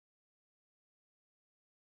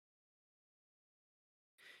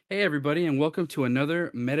Hey, everybody, and welcome to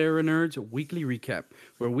another Meta Nerds weekly recap,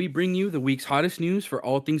 where we bring you the week's hottest news for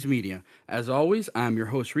all things media. As always, I'm your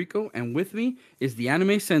host, Rico, and with me is the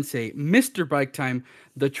anime sensei, Mr. Bike Time,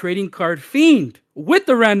 the trading card fiend with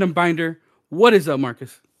the random binder. What is up,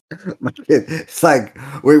 Marcus? It's like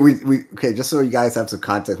we okay. Just so you guys have some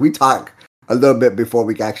context, we talk a little bit before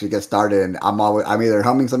we actually get started, and I'm either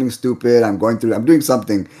humming something stupid, I'm doing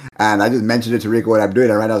something, and I just mentioned it to Rico what I'm doing,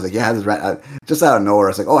 and right now I was like, yeah, I have just out of nowhere,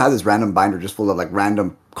 it's like, oh, I have this random binder just full of like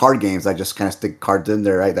random card games. I just kind of stick cards in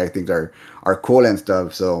there, right? That I think are cool and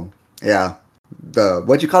stuff. So yeah, the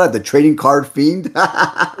what you call it, the trading card fiend.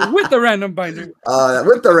 With the random binder.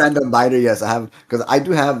 With the random binder, yes, I have because I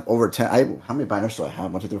do have over 10. How many binders do I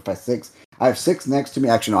have? One, two, three, four, five, six. I have six next to me.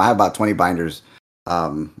 Actually, no, I have about 20 binders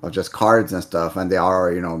of just cards and stuff, and they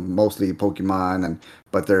are mostly Pokemon and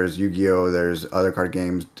but there's Yu-Gi-Oh, there's other card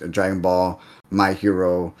games, Dragon Ball, My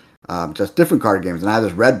Hero, just different card games. And I have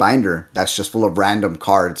this red binder that's just full of random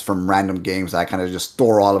cards from random games. I kind of just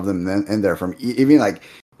store all of them in there from even like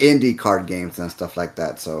indie card games and stuff like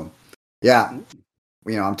that. So yeah,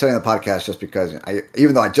 I'm telling the podcast just because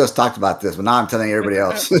even though I just talked about this, but now I'm telling everybody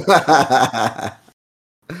else.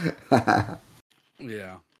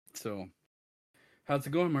 Yeah. So, how's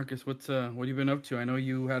it going, Marcus? What have you been up to? I know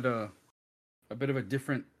you had a bit of a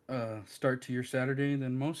different start to your Saturday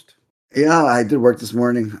than most. Yeah, I did work this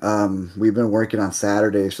morning. We've been working on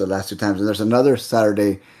Saturdays for the last two times, and there's another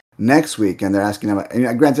Saturday next week, and they're asking about.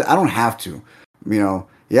 And granted, I don't have to.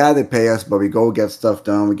 Yeah, they pay us, but we go get stuff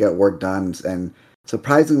done, we get work done, and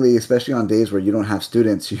surprisingly, especially on days where you don't have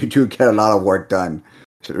students, you do get a lot of work done.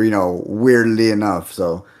 Weirdly enough,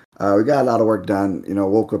 so we got a lot of work done.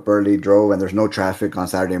 Woke up early, drove, and there's no traffic on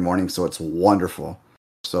Saturday morning, so it's wonderful.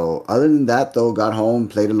 So other than that, though, got home,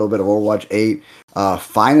 played a little bit of Overwatch 8.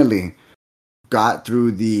 Finally got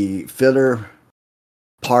through the filler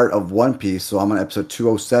part of One Piece, so I'm on episode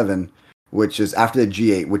 207, which is after the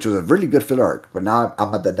G8, which was a really good filler arc. But now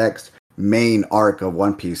I'm at the next main arc of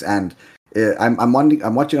One Piece, and I'm watching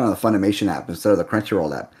it on the Funimation app instead of the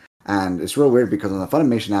Crunchyroll app, and it's real weird because on the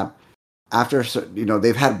Funimation app, after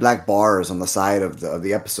they've had black bars on the side of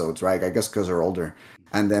the episodes, right? I guess because they're older,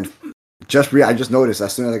 and then I just noticed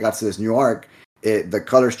as soon as I got to this new arc, the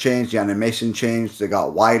colors changed, the animation changed, they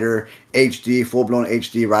got wider, HD, full blown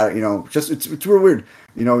HD, right? Just it's real weird.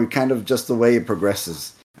 Kind of just the way it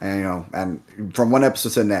progresses, and and from one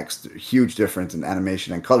episode to the next, huge difference in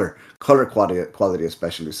animation and color quality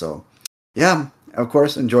especially. So, yeah, of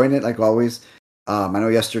course, enjoying it like always. I know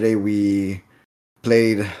yesterday we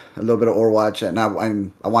played a little bit of Overwatch, and I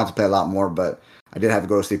wanted to play a lot more, but I did have to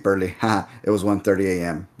go to sleep early. It was 1:30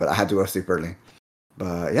 a.m., but I had to go to sleep early.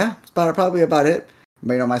 But yeah, it's probably about it.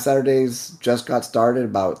 But, my Saturdays just got started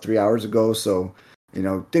about 3 hours ago, so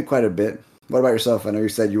did quite a bit. What about yourself? I know you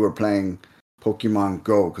said you were playing Pokemon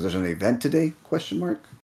Go because there's an event today? Question mark.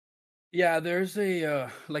 Yeah, there's a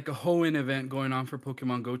like a Hoenn event going on for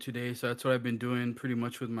Pokemon Go today, so that's what I've been doing pretty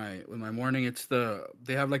much with my morning.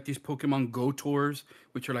 They have like these Pokemon Go tours,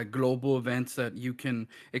 which are like global events that you can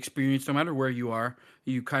experience no matter where you are.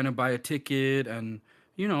 You kind of buy a ticket, and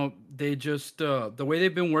they just the way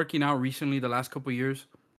they've been working out recently, the last couple years,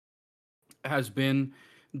 has been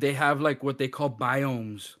they have like what they call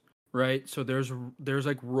biomes, right? So there's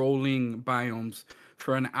like rolling biomes.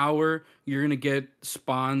 For an hour, you're gonna get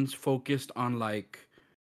spawns focused on like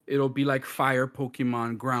it'll be like fire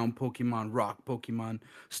Pokemon, ground Pokemon, rock Pokemon,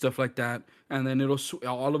 stuff like that. And then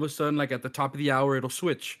all of a sudden, like at the top of the hour, it'll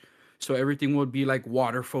switch. So everything will be like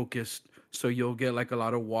water focused. So you'll get like a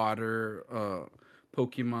lot of water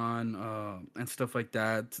Pokemon and stuff like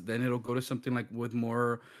that. Then it'll go to something like with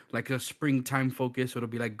more like a springtime focus. So it'll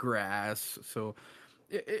be like grass. So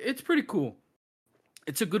it's pretty cool.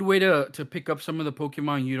 It's a good way to pick up some of the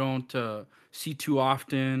Pokemon you don't see too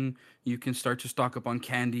often. You can start to stock up on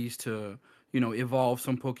candies to evolve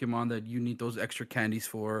some Pokemon that you need those extra candies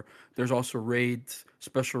for. There's also raids,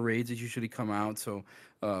 special raids that usually come out. So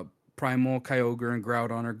uh, Primal, Kyogre, and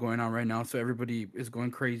Groudon are going on right now. So everybody is going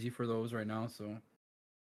crazy for those right now. So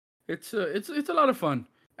it's a lot of fun.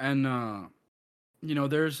 And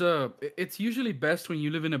it's usually best when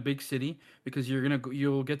you live in a big city because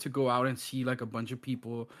you'll get to go out and see like a bunch of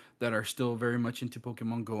people that are still very much into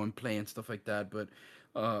Pokemon Go and play and stuff like that. But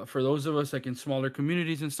for those of us like in smaller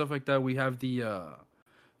communities and stuff like that, we have the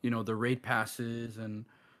raid passes and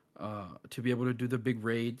to be able to do the big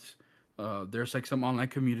raids. There's like some online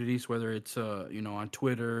communities, whether it's on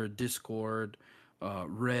Twitter, Discord,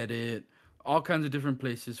 Reddit, all kinds of different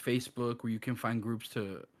places, Facebook, where you can find groups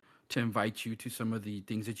to invite you to some of the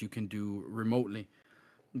things that you can do remotely.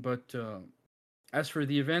 But as for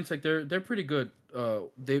the events, like they're pretty good.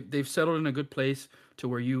 They've settled in a good place to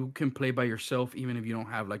where you can play by yourself, even if you don't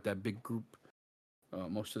have like that big group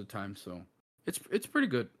most of the time. So it's pretty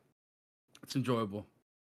good. It's enjoyable.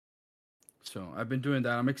 So I've been doing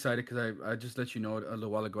that. I'm excited because I just let you know a little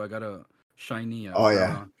while ago. I got a shiny Oh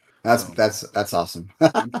yeah, Groudon. that's So that's that's awesome.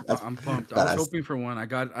 That's I'm pumped. I was badass. hoping for one. I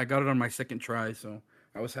got it on my second try, so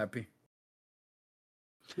I was happy.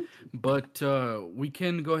 But we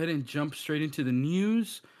can go ahead and jump straight into the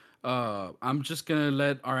news. I'm just gonna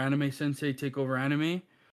let our anime sensei take over anime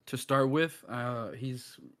to start with.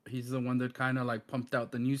 He's the one that kind of like pumped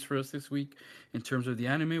out the news for us this week in terms of the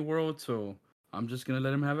anime world. So I'm just gonna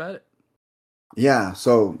let him have at it. Yeah.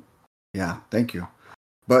 So yeah, thank you.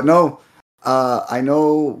 But no, I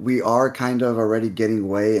know we are kind of already getting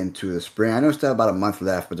way into the spring. I know still about a month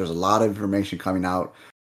left, but there's a lot of information coming out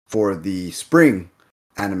for the spring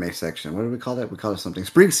anime section. What do we call that? We call it something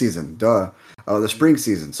spring season. Duh. The spring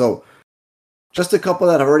season. So just a couple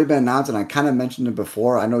that have already been announced, and I kind of mentioned it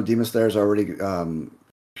before. I know Demon Slayer is already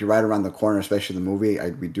right around the corner, especially the movie. I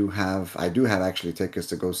do have actually tickets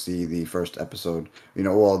to go see the first episode.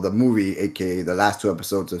 Well, the movie, aka the last two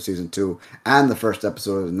episodes of season two, and the first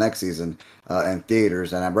episode of the next season in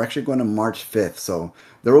theaters. And I'm actually going to March 5th, so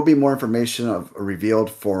there will be more information revealed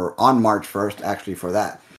for on March 1st. Actually, for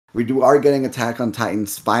that, are getting Attack on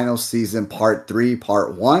Titan's final season, part 3,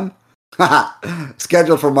 part 1.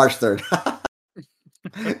 Scheduled for March 3rd.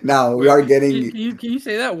 Now we Wait, are can, getting can you can you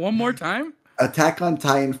say that one more time? Attack on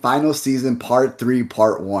Titan final season part 3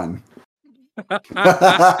 part 1.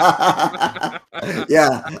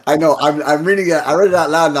 Yeah, I know. I'm reading it. I read it out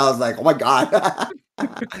loud and I was like, "Oh my god."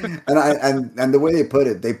 And the way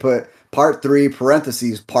they put part 3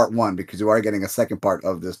 parentheses part 1 because you are getting a second part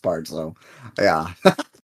of this part. So, yeah.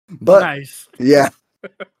 But Nice. yeah,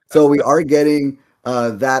 so we are getting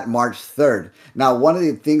that March 3rd. Now, one of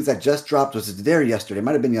the things that just dropped was there yesterday. It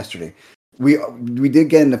might have been yesterday. We did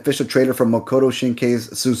get an official trailer for Makoto Shinkei's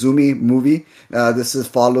Suzumi movie.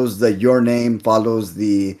 Follows the Your Name, follows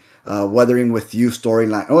the Weathering with You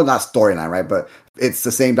storyline. Oh, not storyline, right? But it's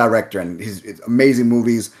the same director, and it's amazing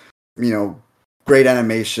movies. Great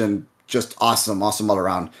animation, just awesome, awesome all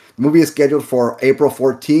around. The movie is scheduled for April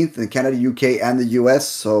 14th in Canada, UK, and the US.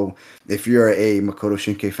 So if you're a Makoto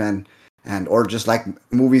Shinkei fan or just like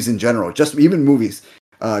movies in general, just even movies,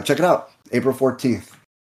 check it out. April 14th.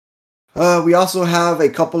 We also have a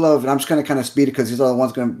couple of, and I'm just going to kind of speed it because these are the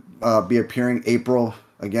ones going to be appearing April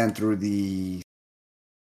again through the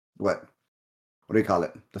what? What do you call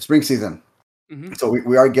it? The spring season. Hmm. So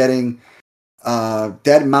we are getting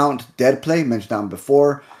Dead Mount, Dead Play, mentioned down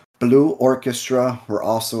before. Blue Orchestra. We're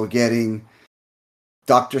also getting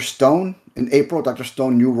Dr. Stone in April. Dr.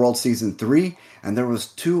 Stone New World Season 3. And there was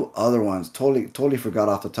two other ones. Totally forgot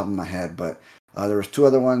off the top of my head. But there was two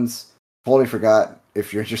other ones. Totally forgot.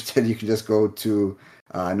 If you're interested, you can just go to,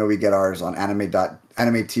 I know we get ours on anime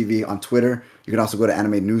TV on Twitter. You can also go to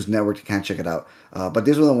Anime News Network. You can check it out. But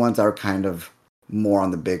these are the ones that are kind of more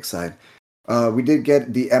on the big side. We did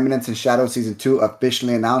get the Eminence and Shadow Season 2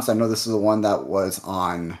 officially announced. I know this is the one that was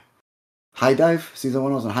on High Dive. Season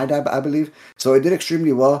 1 was on High Dive, I believe. So it did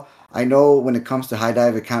extremely well. I know when it comes to High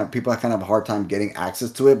Dive, people kind of have a hard time getting access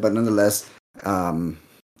to it, but nonetheless,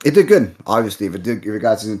 it did good. Obviously, if it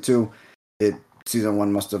got season 2, season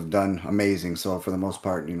 1 must have done amazing. So for the most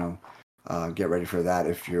part, get ready for that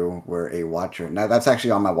if you were a watcher. Now that's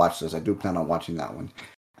actually on my watch list. I do plan on watching that one.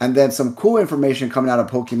 And then some cool information coming out of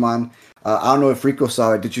Pokemon. I don't know if Rico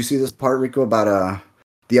saw it. Did you see this part, Rico, about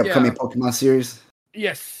the upcoming Yeah. Pokemon series?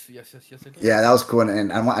 Yes, I did. Yeah, that was cool,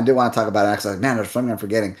 and I did want to talk about it. Actually, like, man, there's something I'm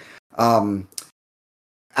forgetting. Um,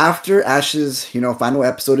 After Ash's, final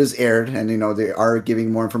episode is aired, and they are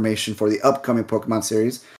giving more information for the upcoming Pokemon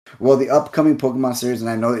series. Well, the upcoming Pokemon series, and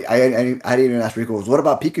I know I didn't even ask Rico, was what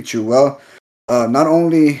about Pikachu? Well, not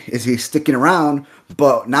only is he sticking around,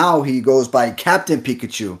 but now he goes by Captain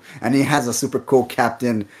Pikachu, and he has a super cool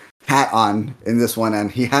captain hat on in this one,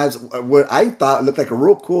 and he has what I thought looked like a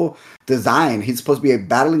real cool design. He's supposed to be a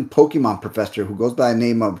battling Pokemon professor who goes by the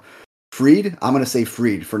name of Freed. I'm gonna say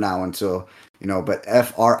Freed for now until but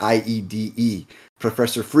Friede.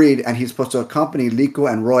 Professor Freed, and he's supposed to accompany Liko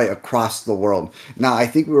and Roy across the world. Now, I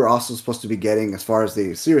think we were also supposed to be getting, as far as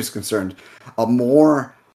the series is concerned, a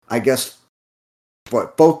more, I guess,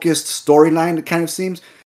 focused storyline, it kind of seems.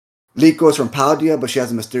 Liko is from Paldea, but she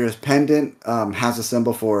has a mysterious pendant, has a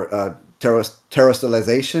symbol for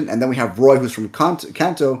terrestrialization. And then we have Roy, who's from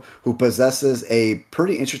Kanto, who possesses a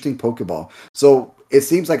pretty interesting Pokeball. So it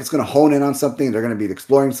seems like it's going to hone in on something. They're going to be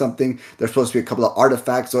exploring something. There's supposed to be a couple of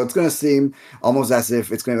artifacts, so it's going to seem almost as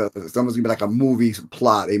if it's almost going to be like a movie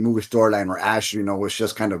plot, a movie storyline where Ash, was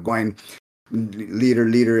just kind of going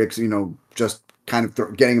leader, just kind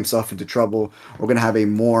of getting himself into trouble. We're going to have a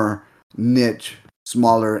more niche,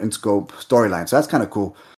 smaller in scope storyline. So that's kind of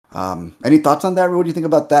cool. Any thoughts on that? What do you think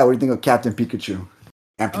about that? What do you think of Captain Pikachu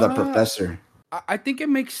and for the Uh, professor? I think it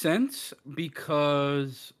makes sense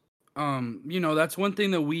because, that's one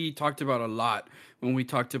thing that we talked about a lot when we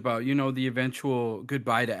talked about, the eventual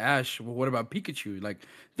goodbye to Ash. Well, what about Pikachu? Like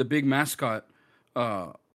the big mascot.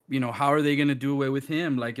 Uh, how are they gonna do away with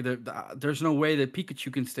him? Like, there's no way that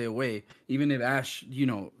Pikachu can stay away, even if Ash,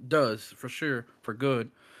 does for sure for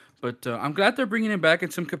good. But I'm glad they're bringing him back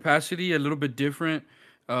in some capacity, a little bit different.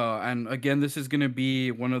 And again, this is gonna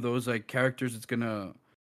be one of those like characters that's gonna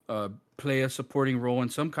uh, play a supporting role in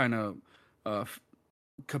some kind of uh,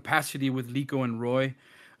 capacity with Liko and Roy.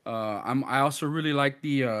 I also really like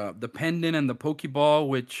the pendant and the Pokeball,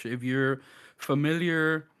 which if you're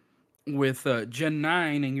familiar with Gen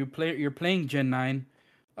 9 and you're playing Gen 9,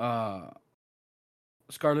 uh,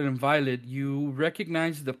 Scarlet and Violet, you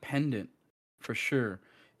recognize the pendant for sure.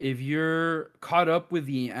 If you're caught up with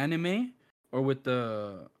the anime or with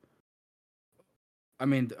the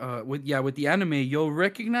with the anime, you'll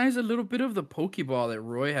recognize a little bit of the Pokeball that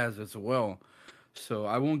Roy has as well. So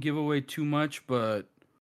I won't give away too much, but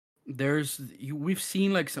we've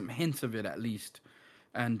seen like some hints of it at least,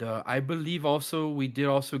 and I believe also we did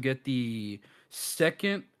also get the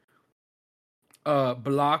second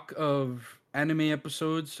block of anime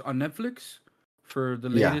episodes on Netflix for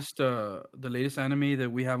Yeah, the latest anime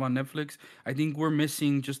that we have on Netflix. I think we're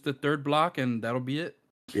missing just the third block, and that'll be it.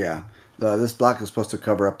 yeah. This block is supposed to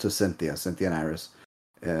cover up to Cynthia and Iris.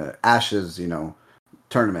 Ash's,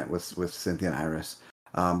 tournament with Cynthia and Iris.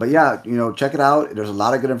 But yeah, check it out. There's a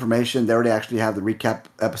lot of good information. They already actually have the recap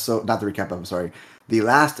episode, not the recap. I'm sorry, the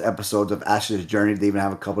last episodes of Ash's journey. They even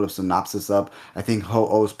have a couple of synopsis up. I think Ho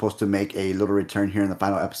Oh is supposed to make a little return here in the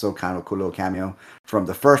final episode, kind of a cool little cameo from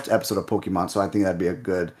the first episode of Pokemon. So I think that'd be a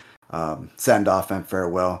good send off and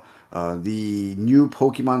farewell. This new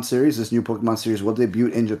Pokemon series will debut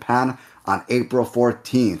in Japan on April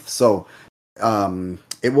 14th. So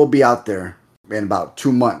it will be out there in about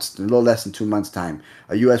 2 months, a little less than 2 months' time.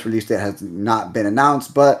 A U.S. release date has not been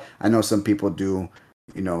announced, but I know some people do,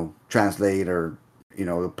 translate or,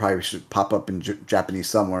 it probably should pop up in Japanese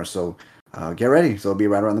somewhere. So get ready. So it'll be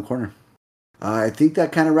right around the corner. I think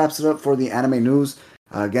that kind of wraps it up for the anime news.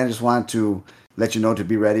 Again, I just wanted to let you know to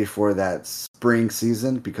be ready for that spring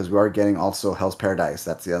season because we are getting also Hell's Paradise.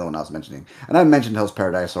 That's the other one I was mentioning. And I mentioned Hell's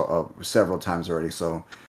Paradise several times already. So,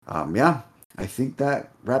 yeah, I think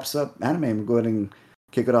that wraps up anime. I'm going to go ahead and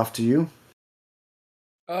kick it off to you.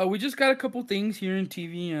 We just got a couple things here in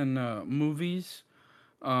TV and movies.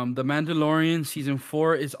 The Mandalorian season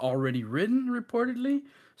 4 is already written, reportedly.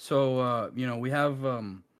 So we have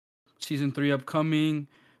season 3 upcoming.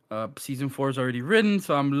 Season 4 is already written,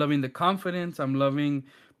 so I'm loving the confidence. I'm loving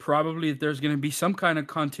probably if there's gonna be some kind of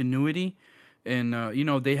continuity, and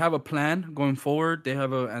they have a plan going forward. They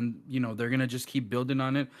have and they're gonna just keep building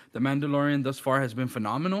on it. The Mandalorian thus far has been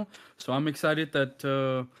phenomenal, so I'm excited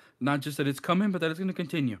that not just that it's coming, but that it's gonna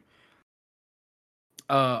continue.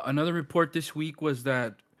 Another report this week was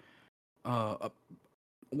that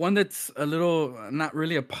one that's a little not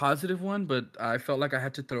really a positive one, but I felt like I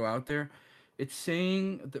had to throw out there. It's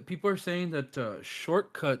saying that people are saying that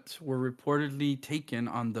shortcuts were reportedly taken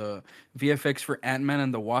on the VFX for Ant Man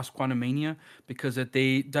and the Wasp: Quantumania because that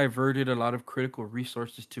they diverted a lot of critical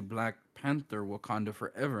resources to Black Panther: Wakanda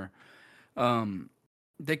Forever. Um,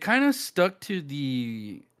 they kind of stuck to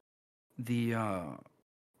the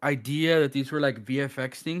idea that these were like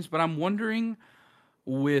VFX things, but I'm wondering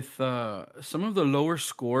with some of the lower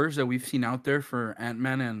scores that we've seen out there for Ant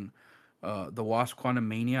Man and the Wasp: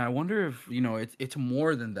 Quantumania, I wonder if it's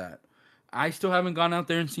more than that. I still haven't gone out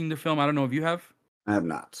there and seen the film. I don't know if you have. I have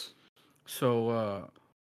not. So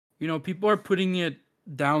people are putting it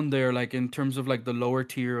down there, like in terms of like the lower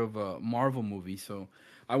tier of Marvel movies. So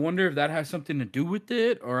I wonder if that has something to do with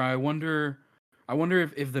it, or I wonder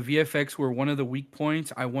if the VFX were one of the weak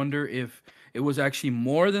points. I wonder if it was actually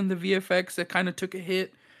more than the VFX that kind of took a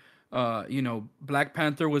hit. Black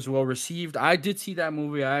Panther was well received. I did see that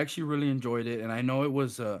movie. I actually really enjoyed it, and I know it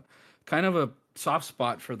was kind of a soft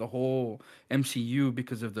spot for the whole MCU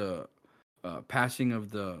because of the passing of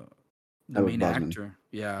the That was main Bosman. actor.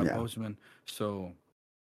 Yeah, Yeah. Boseman. So,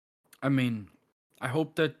 I mean, I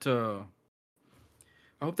hope that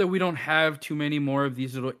we don't have too many more of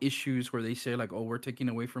these little issues where they say like, "Oh, we're taking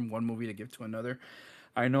away from one movie to give to another."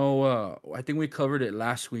 I know. I think we covered it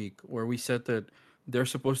last week where we said that they're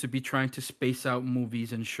supposed to be trying to space out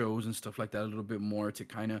movies and shows and stuff like that a little bit more to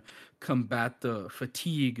kind of combat the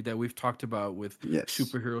fatigue that we've talked about with Yes.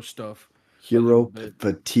 superhero stuff a little Hero bit.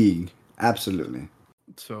 fatigue. Absolutely.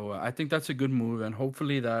 So I think that's a good move, and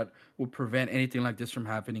hopefully that will prevent anything like this from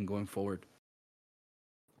happening going forward.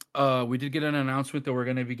 We did get an announcement that we're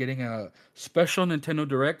going to be getting a special Nintendo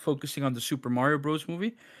Direct focusing on the Super Mario Bros.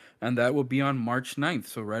 Movie, and that will be on March 9th,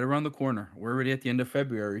 so right around the corner. We're already at the end of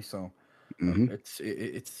February, so Hmm.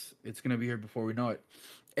 it's going to be here before we know it.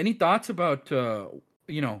 Any thoughts about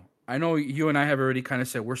I know you and I have already kind of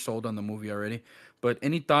said we're sold on the movie already, but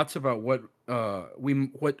any thoughts about what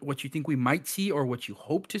you think we might see or what you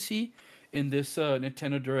hope to see in this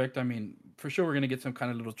Nintendo Direct? I mean, for sure we're gonna get some kind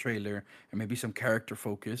of little trailer and maybe some character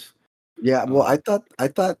focus. Yeah, well, Uh, I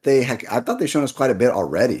thought they shown us quite a bit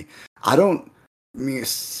already. I don't I mean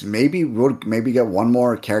maybe we'll maybe get one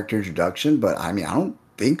more character introduction, but I mean I don't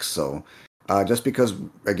think so. Just because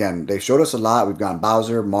again they showed us a lot. We've gone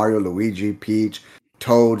Bowser, Mario, Luigi, Peach,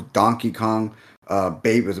 Toad, Donkey Kong.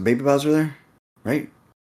 Baby was a Baby Bowser there, right?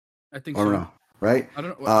 I think Or so. no, right? I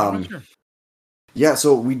don't. I'm not Um, sure. yeah,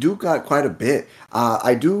 so we do got quite a bit.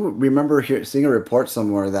 I do remember seeing a report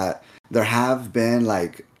somewhere that there have been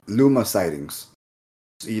like Luma sightings,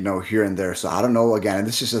 here and there. So I don't know. Again, and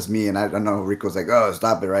this is just me, and I don't know. Rico's like, oh,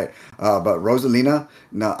 stop it, right? But Rosalina,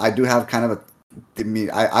 no, I do have kind of a. I mean,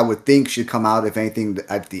 I would think she'd come out if anything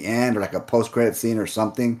at the end or like a post credit scene or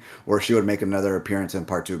something, or she would make another appearance in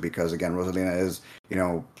part two because again, Rosalina is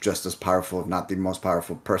just as powerful, if not the most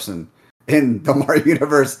powerful person in the Mario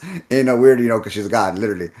universe in a weird, because she's a god,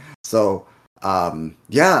 literally. So,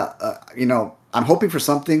 yeah, I'm hoping for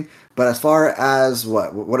something. But as far as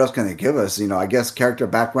what else can they give us? I guess character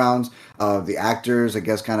backgrounds of the actors. I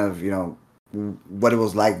guess kind of what it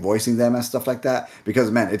was like voicing them and stuff like that.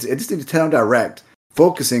 Because man, it's the Nintendo Direct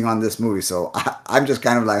focusing on this movie. So I'm just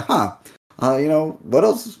kind of like, huh, what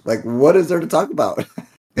else? Like, what is there to talk about?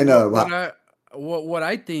 What what Wow. I what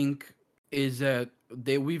I think is that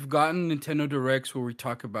we've gotten Nintendo Directs where we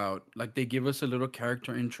talk about like they give us a little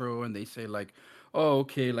character intro and they say like, oh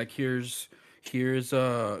okay, like here's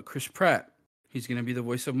Chris Pratt. He's gonna be the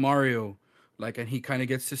voice of Mario. Like and he kind of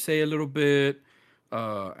gets to say a little bit,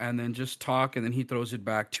 and then just talk and then he throws it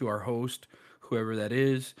back to our host, whoever that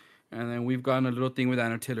is. And then we've gotten a little thing with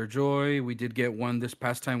Anna Taylor Joy. We did get one this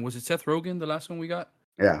past time. Was it Seth Rogen, the last one we got?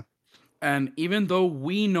 Yeah. And even though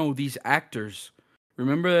we know these actors,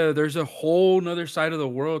 remember there's a whole nother side of the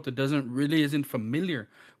world that doesn't really isn't familiar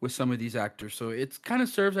with some of these actors. So it's kind of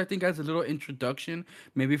serves, I think, as a little introduction,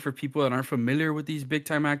 maybe for people that aren't familiar with these big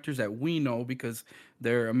time actors that we know because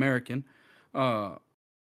they're American. Uh,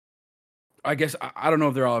 I guess I don't know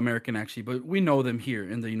if they're all American actually, but we know them here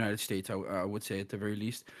in the United States. I would say at the very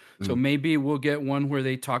least. So Mm. maybe we'll get one where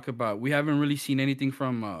they talk about. We haven't really seen anything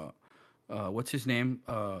from what's his name,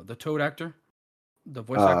 the Toad actor, the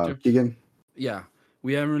voice actor. Keegan. Yeah,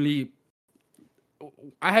 we haven't really.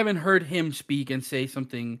 I haven't heard him speak and say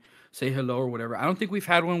something, say hello or whatever. I don't think we've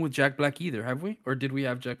had one with Jack Black either, have we? Or did we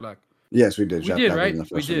have Jack Black? Yes, we did. We Jack did, Black was in right?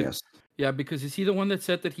 the We first one. did. Yes. Yeah, because is he the one that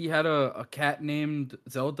said that he had a cat named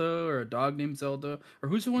Zelda or a dog named Zelda? Or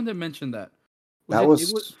who's the one that mentioned that? Was That it was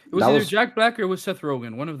it was that either was Jack Black or it was Seth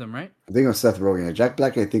Rogen, one of them, right? I think it was Seth Rogen. Jack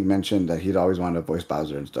Black, I think, mentioned that he'd always wanted to voice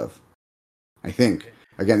Bowser and stuff. I think. Okay.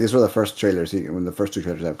 Again, these were the first trailers. When the first two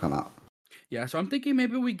trailers have come out. Yeah, so I'm thinking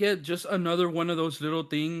maybe we get just another one of those little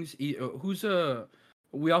things. Who's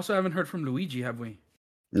we also haven't heard from Luigi, have we?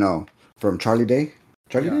 No, from Charlie Day.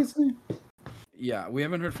 Charlie Yeah. Day's name? Yeah, we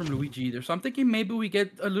haven't heard from Luigi either. So I'm thinking maybe we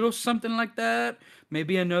get a little something like that.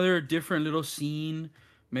 Maybe another different little scene.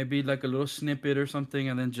 Maybe like a little snippet or something.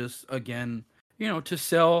 And then just, again, to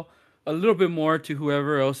sell a little bit more to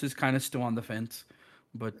whoever else is kind of still on the fence.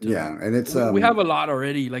 But Yeah, and it's we have a lot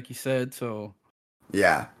already, like you said. So,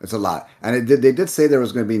 yeah, it's a lot. And they did say there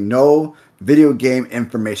was going to be no video game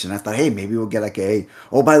information. I thought, hey, maybe we'll get like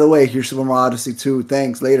oh, by the way, here's Super Mario Odyssey 2.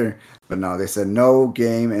 Thanks later. But no, they said no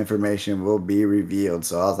game information will be revealed.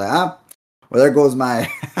 So I was like, well, there goes my.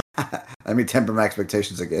 Let me temper my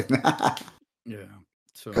expectations again. yeah.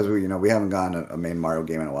 Because So, we haven't gotten a main Mario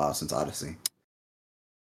game in a while since Odyssey.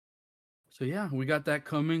 so yeah, we got that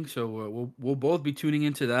coming. So we'll both be tuning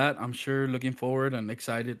into that. I'm sure, looking forward and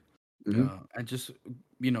excited. Hmm. And just,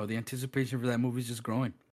 the anticipation for that movie is just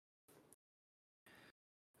growing.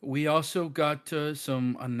 We also got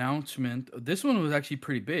some announcement. This one was actually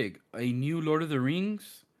pretty big. A new Lord of the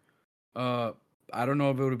Rings. Uh, I don't know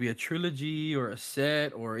if it would be a trilogy or a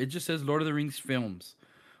set, or it just says Lord of the Rings films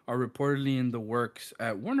are reportedly in the works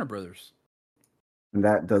at Warner Brothers. And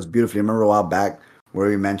that does beautifully. Remember a while back where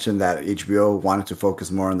we mentioned that HBO wanted to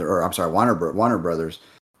focus more on their, or I'm sorry, Warner Brothers,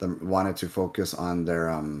 wanted to focus on their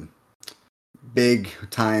big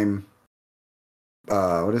time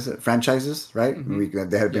what is it, franchises, right? Hmm.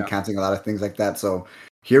 They had been Yeah. canceling a lot of things like that. So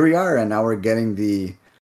here we are, and now we're getting the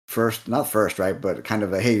first, not first, right, but kind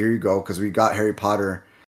of a hey, here you go, because we got Harry Potter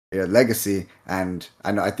Legacy, and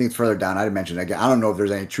I think it's further down. I didn't mention it again. I don't know if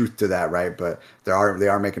there's any truth to that, right? But they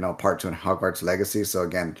are making a part two in Hogwarts Legacy. So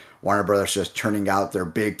again, Warner Brothers just churning out their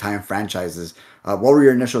big time franchises. What were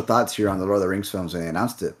your initial thoughts here on the Lord of the Rings films when they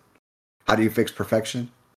announced it? How do you fix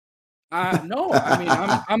perfection? No,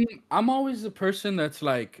 I mean, I'm always the person that's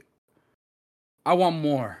like, I want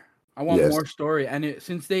more. I want Yes, more story, and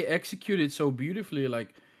since they executed so beautifully,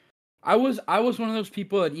 like I was one of those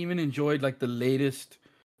people that even enjoyed like the latest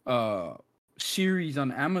uh series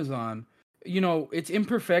on Amazon. You know, its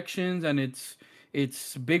imperfections and its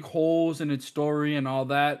big holes in its story and all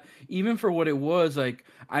that. Even for what it was, like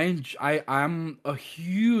I'm a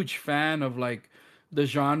huge fan of like the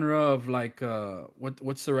genre of like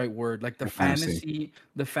what's the right word? Like fantasy.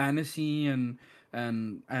 the fantasy and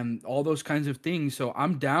all those kinds of things. So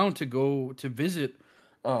I'm down to go to visit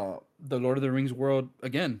the Lord of the Rings world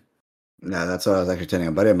again. Yeah, that's what I was actually telling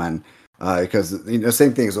a buddy of mine. Because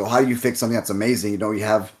same thing. So how do you fix something that's amazing? You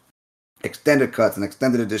have extended cuts and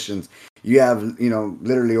extended editions. You have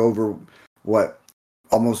literally over what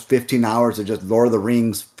almost 15 hours of just Lord of the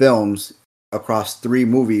Rings films across three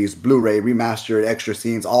movies, Blu-ray, remastered, extra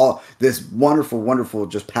scenes, all this wonderful, wonderful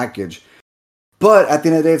just package. But at the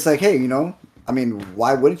end of the day, it's like, hey, I mean,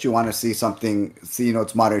 why wouldn't you want to see something? See,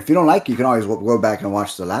 it's modern. If you don't like it, you can always go back and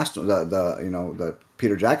watch the last, the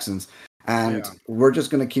Peter Jacksons, and Yeah. we're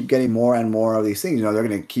just gonna keep getting more and more of these things. They're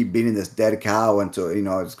gonna keep beating this dead cow until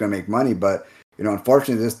it's gonna make money. But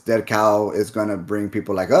unfortunately, this dead cow is gonna bring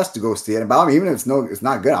people like us to go see it. But I mean, even if it's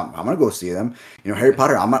not good, I'm gonna go see them. Harry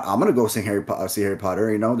Potter, I'm gonna go see Harry Potter.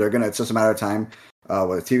 It's just a matter of time.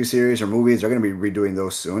 Whether TV series or movies, they're going to be redoing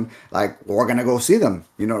those soon. Like we're going to go see them.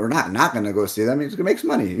 We're not going to go see them. It's going to make some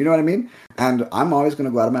money. You know what I mean? And I'm always going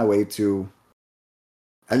to go out of my way to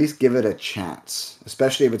at least give it a chance,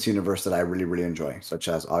 especially if it's a universe that I really really enjoy, such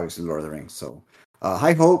as obviously Lord of the Rings. So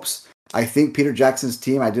high hopes. I think Peter Jackson's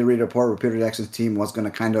team. I did read a report where Peter Jackson's team was going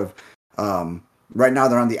to kind of right now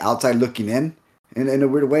they're on the outside looking in a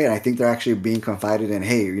weird way, and I think they're actually being confided in.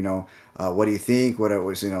 Hey, what do you think? What it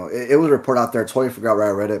was, it was a report out there. I totally forgot where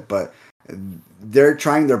I read it, but they're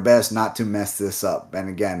trying their best not to mess this up. And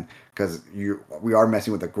again, because we are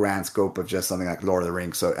messing with the grand scope of just something like Lord of the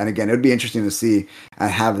Rings. So, and again, it'd be interesting to see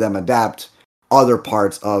and have them adapt other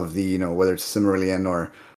parts of the, whether it's Silmarillion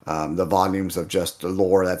or the volumes of just the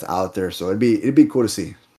lore that's out there. So it'd be cool to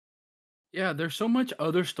see. Yeah, there's so much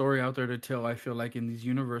other story out there to tell, I feel like in these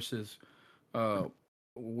universes. Uh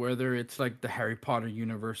whether it's like the Harry Potter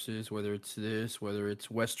universes, whether it's this, whether it's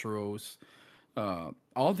Westeros,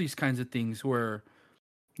 all these kinds of things where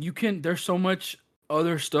there's so much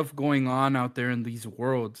other stuff going on out there in these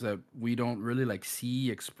worlds that we don't really like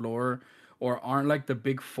see, explore, or aren't like the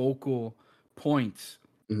big focal points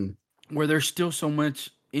Mm-hmm. where there's still so much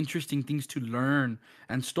interesting things to learn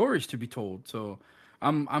and stories to be told. So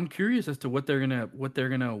I'm curious as to what they're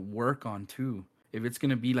gonna work on too. If it's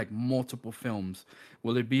gonna be like multiple films,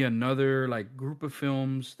 will it be another like group of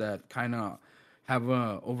films that kind of have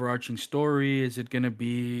a overarching story? Is it gonna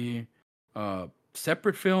be uh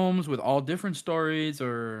separate films with all different stories,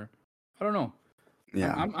 or I don't know. I'm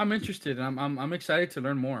Yeah. I'm, I'm interested. I'm excited to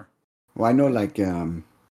learn more. Well, I know, like, go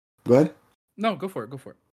ahead. No, go for it. Go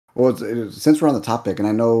for it. Well, since we're on the topic, and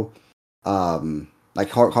I know, like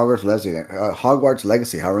Hogwarts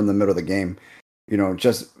Legacy, how we're in the middle of the game,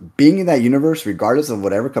 just being in that universe, regardless of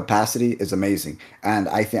whatever capacity, is amazing. And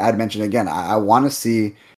I think I'd mention again, I want to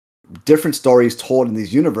see different stories told in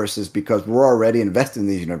these universes because we're already invested in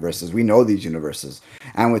these universes. We know these universes.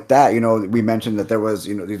 And with that, we mentioned that there was,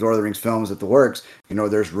 these Lord of the Rings films at the works.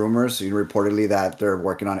 There's rumors, reportedly that they're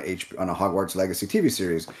working on on a Hogwarts Legacy TV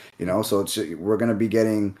series. Hmm. So we're going to be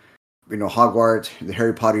getting, Hogwarts, the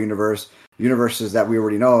Harry Potter universes that we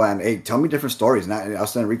already know. And hey, tell me different stories. And I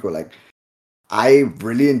was telling Rico, like, I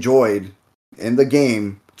really enjoyed in the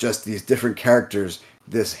game just these different characters,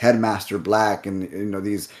 this headmaster Black, and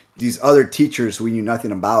these other teachers who we knew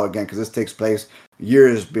nothing about again, because this takes place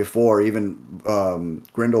years before even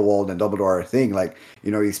Grindelwald and Dumbledore are a thing. Like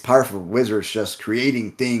these powerful wizards just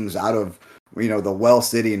creating things out of the Well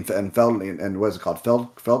City and what is it called,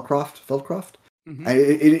 Feldcroft. Hmm. And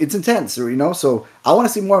it's intense, So I want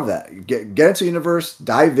to see more of that. Get into the universe,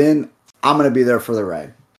 dive in. I'm gonna be there for the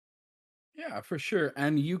ride. Yeah, for sure.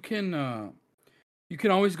 And you can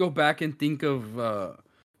always go back and think of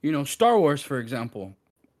Star Wars, for example,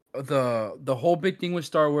 the whole big thing with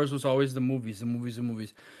Star Wars was always the movies, the movies, the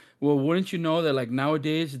movies. Well, wouldn't you know that like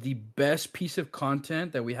nowadays the best piece of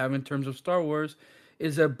content that we have in terms of Star Wars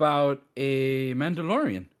is about a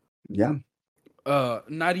Mandalorian. Yeah.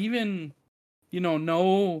 Not even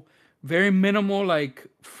no, very minimal like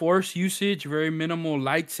force usage, very minimal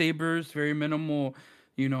lightsabers, very minimal,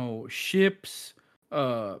 ships,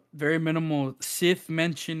 very minimal Sith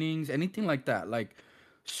mentionings, anything like that. Like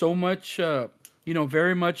so much,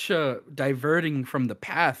 very much diverting from the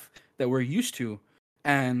path that we're used to.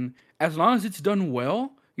 And as long as it's done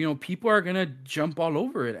well, people are gonna jump all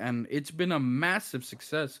over it, and it's been a massive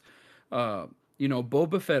success. Uh,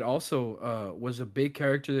 Boba Fett also was a big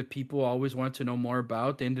character that people always wanted to know more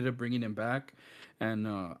about. They ended up bringing him back, and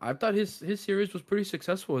I thought his series was pretty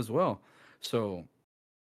successful as well. So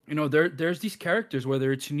there's these characters,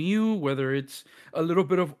 whether it's new, whether it's a little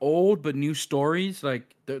bit of old but new stories.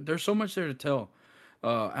 Like there's so much there to tell.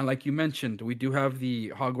 And like you mentioned, we do have the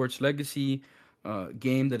Hogwarts Legacy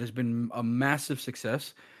game that has been a massive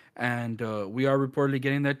success, and we are reportedly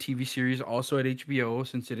getting that TV series also at HBO,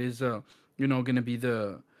 since it is going to be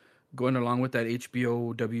the going along with that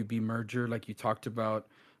HBO WB merger, like you talked about.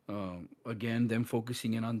 Again, them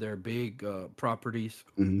focusing in on their big properties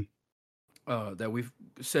Hmm. that we've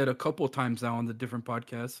said a couple times now on the different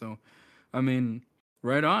podcasts. So, I mean,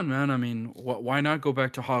 right on, man. I mean, why not go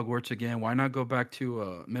back to Hogwarts again? Why not go back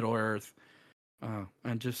to Middle Earth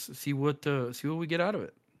and just see what we get out of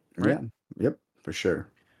it, right? Yeah. Yep. For sure.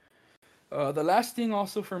 The last thing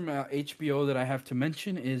also from HBO that I have to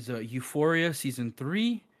mention is Euphoria season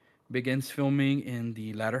 3 begins filming in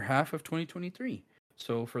the latter half of 2023.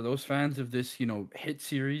 So for those fans of this, hit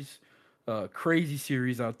series, crazy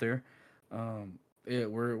series out there,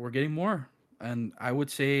 we're getting more, and I would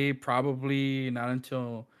say probably not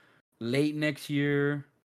until late next year,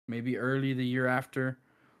 maybe early the year after.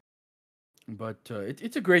 But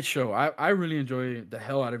it's a great show. I really enjoy the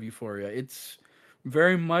hell out of Euphoria. It's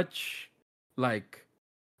very much like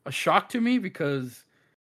a shock to me because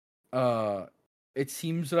uh it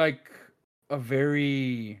seems like a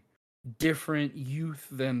very different youth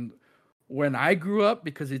than when I grew up,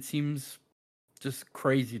 because it seems just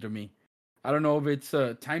crazy to me. I don't know if it's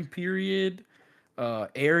a time period,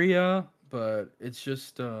 area, but it's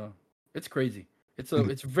just it's crazy.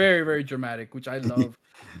 It's very very dramatic, which I love.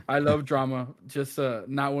 I love drama. Just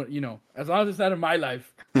not what as long as it's not in my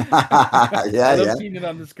life. I Yeah. love Yeah. seeing it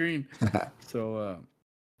on the screen. So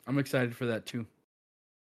I'm excited for that too.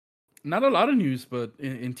 Not a lot of news, but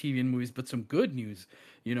in TV and movies, but some good news.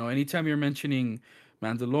 Anytime you're mentioning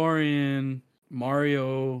Mandalorian,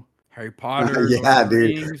 Mario, Harry Potter, Lord of Yeah, the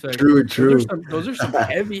dude. Rings, like True. those are True. some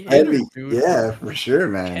heavy Heavy. hitters, dude. Yeah, for sure,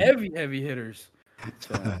 man. Heavy hitters.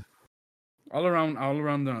 So all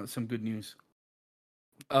around some good news.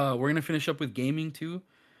 We're gonna finish up with gaming too,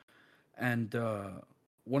 and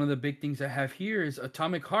one of the big things I have here is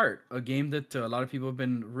Atomic Heart, a game that a lot of people have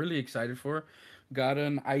been really excited for. Got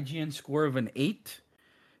an IGN score of an 8.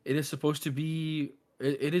 It is supposed to be.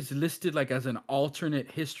 It is listed like as an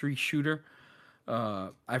alternate history shooter.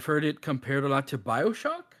 I've heard it compared a lot to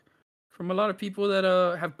Bioshock from a lot of people that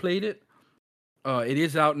have played it. It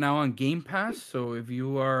is out now on Game Pass, so if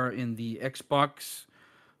you are in the Xbox,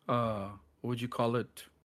 what would you call it?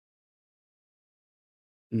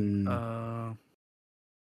 Mm. Uh,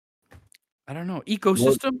 I don't know, Well,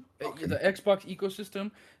 ecosystem, okay. the Xbox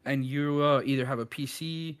ecosystem, and you either have a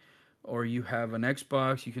PC or you have an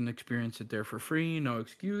Xbox. You can experience it there for free, no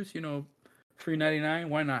excuse. Free 99.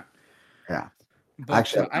 Why not? Yeah. I But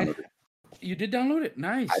actually have it I downloaded. you did download it. I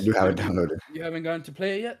Nice. do have You it downloaded. you haven't gotten to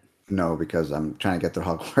play it yet. No, because I'm trying to get through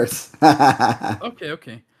Hogwarts. Okay,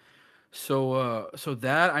 okay. So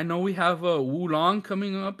that I know we have Wulong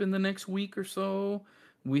coming up in the next week or so.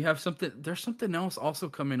 We have something. There's something else also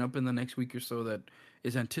coming up in the next week or so that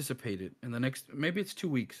is anticipated in the next. Maybe it's 2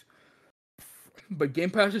 weeks. But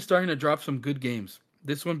Game Pass is starting to drop some good games.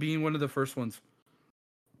 This one being one of the first ones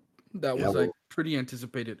that Yeah. was like Well, pretty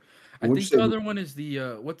anticipated. I would you think say the other one is the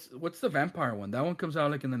what's the vampire one? That one comes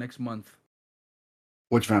out like in the next month.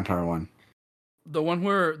 which vampire one? The one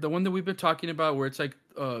that we've been talking about, where it's like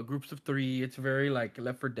groups of three. It's very like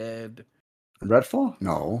Left 4 Dead. Redfall?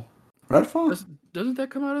 No. Redfall? Doesn't that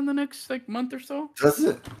come out in the next like month or so? Does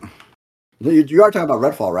it? You are talking about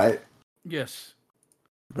Redfall, right? Yes.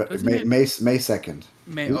 Doesn't May it? May 2nd.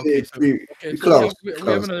 May Okay, It's so pretty, okay, pretty so we have close. we we have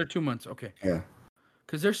Close. another 2 months. Okay, Yeah.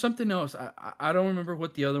 because there's something else. I don't remember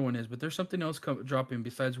what the other one is, but there's something else dropping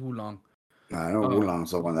besides Wulong. I know Uh,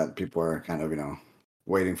 Wulong's the one that people are kind of,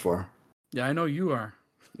 waiting for. yeah, I know you are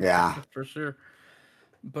Yeah. for sure.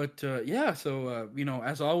 Yeah, so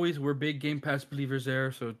as always, we're big Game Pass believers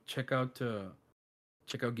there. So check out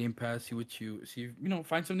Game Pass, see what you see,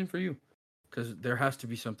 find something for you, because there has to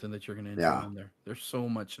be something that you're gonna enjoy Yeah. on there. There's so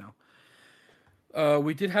much now.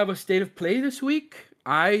 We did have a state of play this week.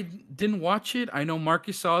 I didn't watch it. I know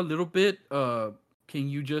Marcus saw a little bit. Can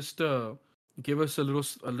you just give us a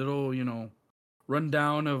little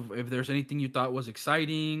rundown of if there's anything you thought was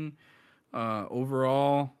exciting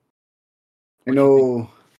overall? You What do you think? know,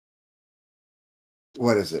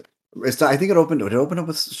 what is it? I think it opened. It opened up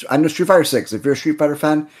with. I know Street Fighter Six. If you're a Street Fighter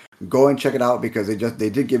fan, go and check it out because they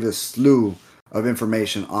did give a slew of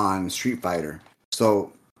information on Street Fighter.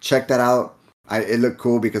 So check that out. It looked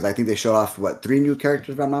cool because I think they showed off what three new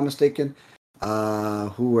characters, if I'm not mistaken.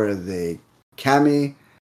 Who were they? Cammy,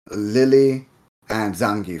 Lily, and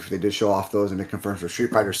Zangief. They did show off those, and it confirms for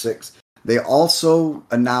Street Fighter Six. They also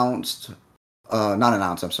announced not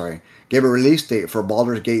announced, I'm sorry, gave a release date for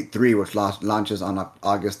Baldur's Gate 3, which launches on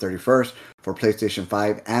August 31st for PlayStation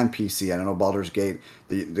 5 and PC. And I know Baldur's Gate,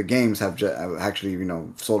 the games have actually,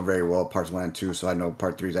 sold very well, parts 1 and 2, so I know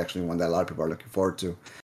part 3 is actually one that a lot of people are looking forward to.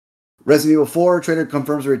 Resident Evil 4 trailer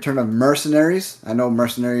confirms the return of Mercenaries. I know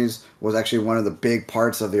Mercenaries was actually one of the big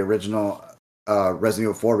parts of the original Resident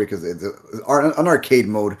Evil 4 because it's an arcade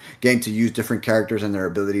mode, getting to use different characters and their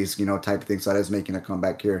abilities, type of thing. So that is making a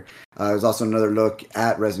comeback here. There's also another look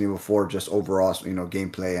at Resident Evil 4, just overall,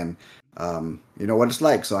 gameplay and what it's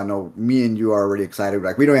like. So I know me and you are already excited.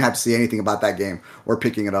 Like we don't even have to see anything about that game. We're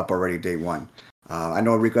picking it up already day one. I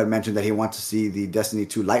know Rico had mentioned that he wants to see the Destiny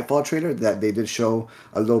 2 Lightfall trailer. That they did show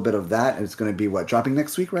a little bit of that, and it's going to be dropping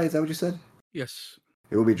next week, right? Is that what you said? Yes.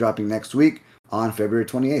 It will be dropping next week on February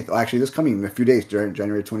 28th. Oh, actually, this coming in a few days, during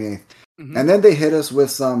January 28th. Mm-hmm. And then they hit us with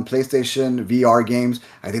some PlayStation VR games.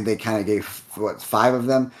 I think they kind of gave five of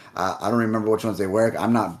them. I don't remember which ones they were.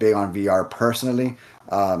 I'm not big on VR personally.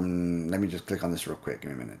 Let me just click on this real quick.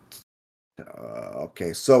 Give me a minute.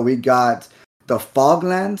 Okay, so we got the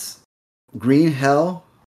Foglands, Green Hell,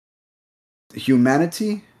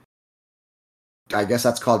 Humanity. I guess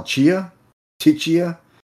that's called Tichia,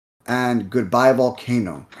 and Goodbye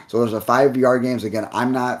Volcano. So those are five VR games. Again,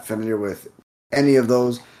 I'm not familiar with any of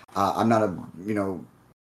those. I'm not a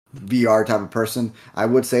VR type of person. I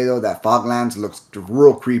would say though that Foglands looks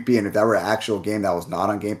real creepy, and if that were an actual game that was not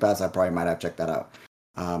on Game Pass, I probably might have checked that out.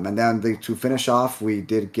 And then to finish off, we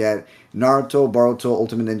did get Naruto Boruto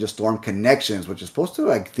Ultimate Ninja Storm Connections, which is supposed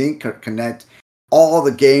to, I think, connect all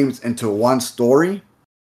the games into one story.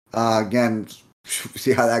 Again,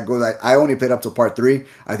 see how that goes. I only played up to part 3.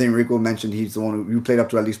 I think Rico mentioned he's the one who you played up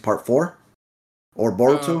to at least part 4 or Uh,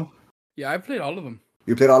 Boruto. yeah, I played all of them.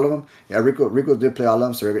 You played all of them? Yeah, Rico did play all of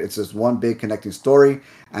them. So it's just one big connecting story.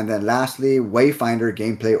 And then lastly, Wayfinder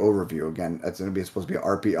gameplay overview. Again, it's going to be supposed to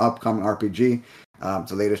be an upcoming RPG.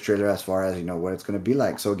 It's the latest trailer as far as what it's going to be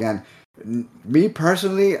like. So again, me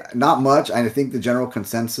personally, not much. I think the general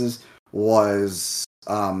consensus was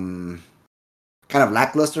kind of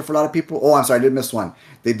lackluster for a lot of people. Oh, I'm sorry, I did miss one.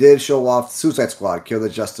 They did show off Suicide Squad, Kill the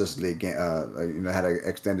Justice League. Had an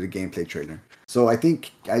extended gameplay trailer. So I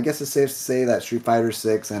guess it's safe to say that Street Fighter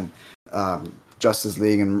 6 and Justice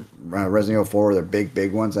League and Resident Evil 4 are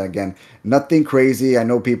big ones. And again, nothing crazy. I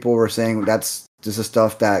know people were saying this is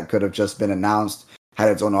stuff that could have just been announced, had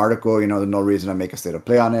its own article. There's no reason to make a state of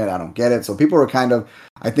play on it. I don't get it. So people were kind of.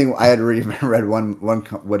 I think I had already read one.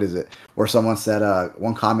 What is it? Where someone said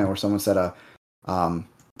one comment where someone said I'm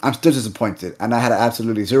still disappointed, and I had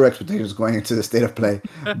absolutely zero expectations going into the state of play.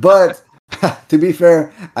 But to be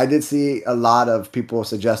fair, I did see a lot of people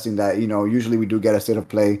suggesting that usually we do get a state of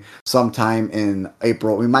play sometime in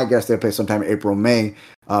April. We might get a state of play sometime in April, May,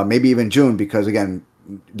 maybe even June, because again,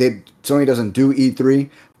 Sony doesn't do E3,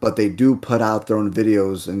 but they do put out their own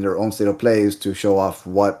videos and their own state of plays to show off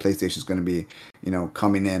what PlayStation is going to be,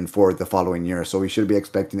 coming in for the following year. So we should be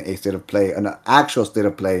expecting a state of play, an actual state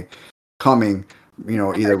of play coming,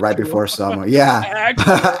 either right Actual. before summer. Yeah.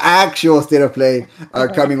 Actual. Actual state of play are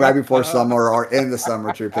coming right before summer or in the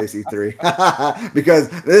summer to replace E3. Because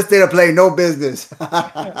this state of play, no business.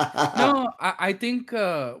 No, I think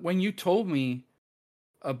when you told me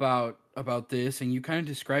about this and you kind of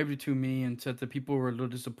described it to me and said that people were a little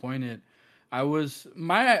disappointed, I was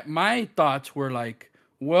my thoughts were like,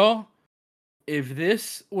 well, if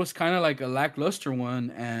this was kind of like a lackluster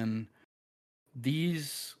one and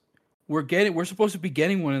these we're supposed to be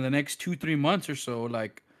getting one in the next 2-3 months or so,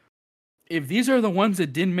 like if these are the ones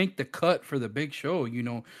that didn't make the cut for the big show,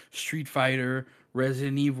 Street Fighter,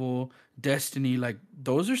 Resident Evil, Destiny, like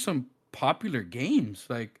those are some popular games.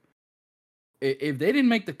 Like if they didn't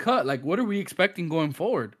make the cut, like what are we expecting going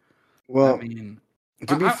forward? I Well, mean,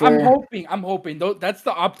 To be I'm fair, hoping. I'm hoping. Though that's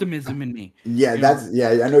the optimism in me. yeah, You know. that's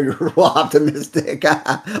yeah. I know you're real optimistic.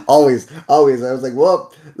 Always, always. I was like,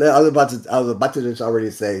 well, I was about to just already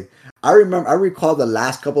say. I recall the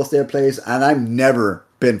last couple of state of plays, and I've never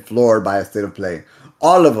been floored by a state of play.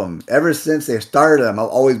 All of them, ever since they started them, I've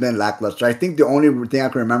always been lackluster. I think the only thing I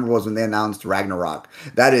can remember was when they announced Ragnarok.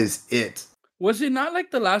 That is it. Was it not like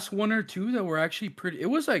the last one or two that were actually pretty? It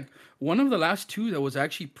was like one of the last two that was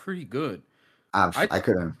actually pretty good. I I th-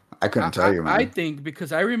 couldn't tell you, I man. think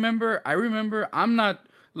because I remember I'm not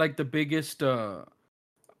like the biggest I'm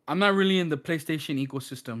not really in the PlayStation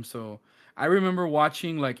ecosystem, so I remember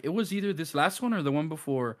watching like it was either this last one or the one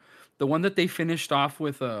before, the one that they finished off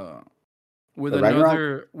with The Ragnarok.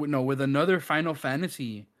 another no with another Final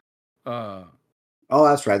Fantasy uh Oh,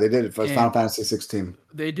 that's right. They did it for Final game. Fantasy 16.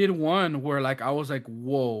 They did one where like I was like,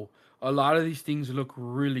 whoa, a lot of these things look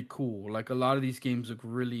really cool. Like a lot of these games look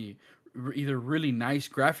really either really nice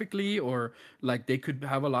graphically or like they could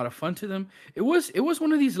have a lot of fun to them. It was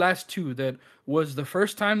one of these last two that was the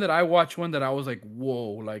first time that I watched one that I was like,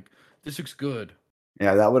 whoa, like this looks good.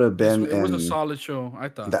 Yeah, that would have been It was a in solid show, I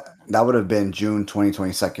thought. that would have been June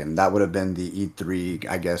 2022. That would have been the E3,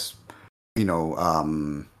 I guess, you know,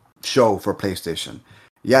 show for PlayStation.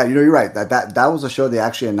 Yeah, you're right. That was a show they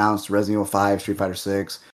actually announced Resident Evil 5, Street Fighter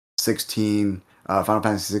 6, 16, Final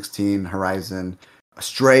Fantasy 16, Horizon.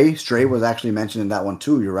 Stray was actually mentioned in that one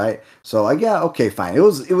too. You're right. So yeah, okay, fine. It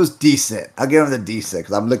was decent. I'll give them the decent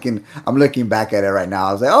because I'm looking back at it right now.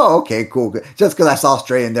 I was like, oh, okay, cool. Just because I saw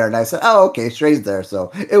Stray in there and I said, oh, okay, Stray's there, so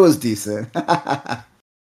it was decent.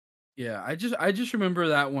 Yeah, I just remember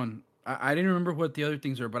that one. I didn't remember what the other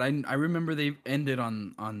things were, but I remember they ended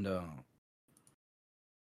on the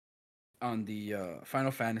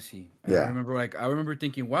Final Fantasy, and Yeah. I remember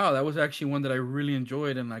thinking, wow, that was actually one that I really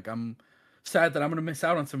enjoyed, and like I'm sad that I'm gonna miss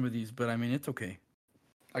out on some of these, but I mean it's okay.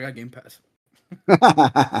 I got Game Pass.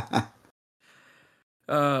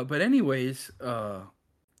 But anyways,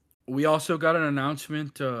 we also got an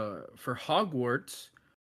announcement for Hogwarts.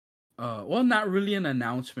 Well, not really an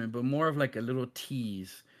announcement, but more of like a little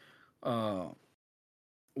tease. Uh,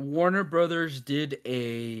 Warner Brothers did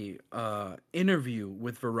a interview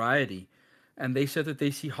with Variety, and they said that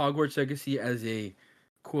they see Hogwarts Legacy as a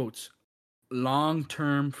quotes long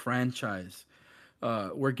term franchise.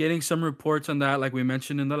 We're getting some reports on that, like we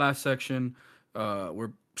mentioned in the last section.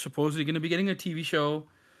 We're supposedly going to be getting a TV show.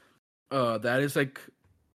 That is like,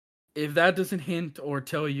 if that doesn't hint or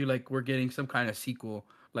tell you like we're getting some kind of sequel,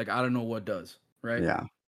 like I don't know what does, right? Yeah.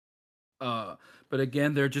 Uh, but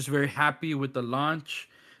again, they're just very happy with the launch,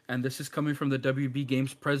 and this is coming from the WB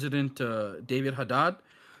Games president, David Haddad.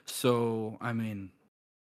 So I mean,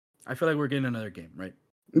 I feel like we're getting another game, right?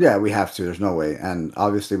 Yeah, we have to. There's no way. And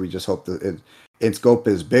obviously, we just hope that its scope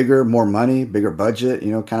is bigger, more money, bigger budget.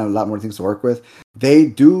 Kind of a lot more things to work with. They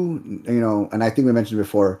do, and I think we mentioned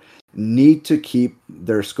before, need to keep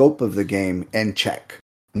their scope of the game in check.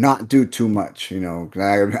 Not do too much. And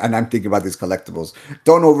I'm thinking about these collectibles.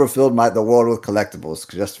 Don't overfill the world with collectibles,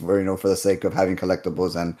 just for the sake of having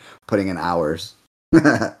collectibles and putting in hours.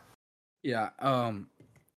 Yeah.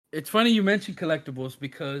 It's funny you mentioned collectibles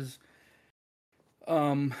because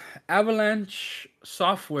um, Avalanche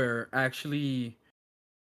Software actually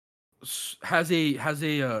has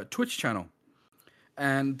a Twitch channel,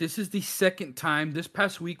 and this is the second time. This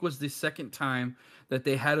past week was the second time that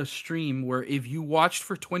they had a stream where if you watched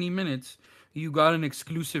for 20 minutes, you got an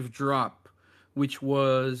exclusive drop, which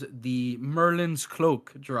was the Merlin's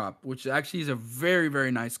cloak drop, which actually is a very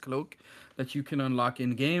very nice cloak that you can unlock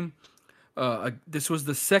in game. This was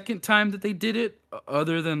the second time that they did it,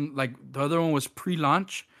 other than like the other one was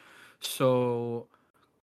pre-launch. So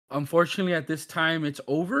unfortunately, at this time, it's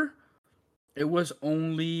over. It was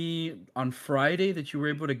only on Friday that you were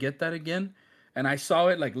able to get that again, and I saw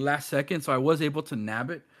it like last second, so I was able to nab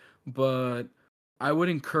it. But I would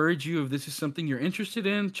encourage you, if this is something you're interested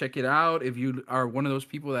in, check it out. If you are one of those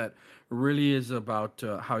people that really is about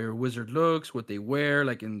how your wizard looks, what they wear,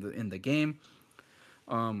 like in the game,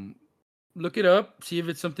 um, look it up, see if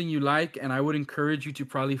it's something you like, and I would encourage you to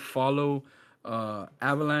probably follow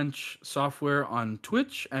Avalanche Software on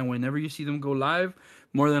Twitch. And whenever you see them go live,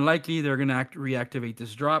 more than likely they're gonna reactivate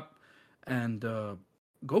this drop, and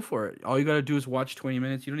go for it. All you gotta do is watch 20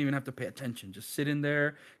 minutes. You don't even have to pay attention. Just sit in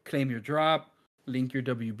there, claim your drop, link your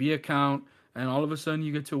WB account, and all of a sudden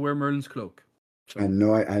you get to wear Merlin's cloak. So I had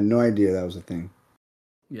no idea that was a thing.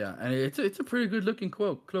 yeah, and it's a pretty good looking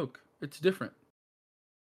cloak. It's different.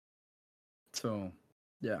 So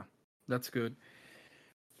yeah, that's good.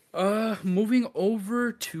 Moving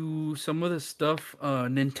over to some of the stuff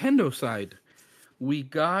Nintendo side. we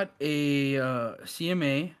got a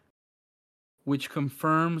CMA which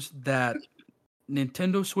confirms that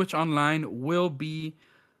Nintendo Switch Online will be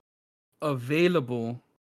available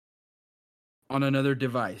on another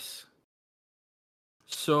device.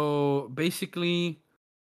 So basically,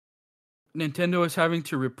 Nintendo is having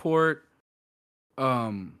to report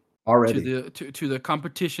um, Already. to the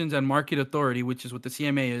Competitions and Market Authority, which is what the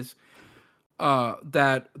CMA is,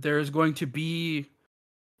 that there is going to be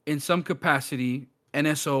in some capacity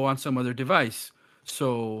NSO on some other device.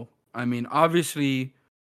 So I mean, obviously,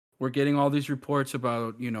 we're getting all these reports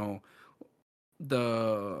about they're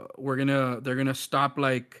gonna stop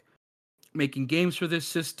like making games for this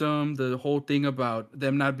system. The whole thing about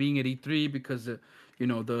them not being at E3 because the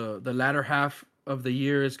latter half of the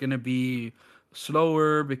year is gonna be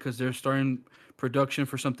slower because they're starting production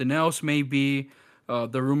for something else. Maybe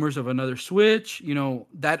the rumors of another Switch.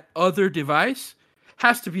 That other device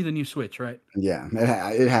has to be the new Switch, right? Yeah,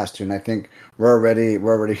 it has to, and I think we're already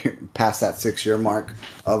past that 6 year mark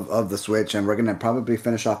of the Switch, and we're gonna probably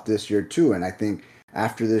finish off this year too. And I think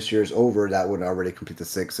after this year's over, that would already complete the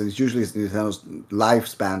six. And it's usually Nintendo's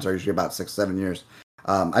lifespans are usually about 6 7 years.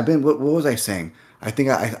 I've been what was I saying? I think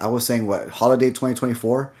I was saying what holiday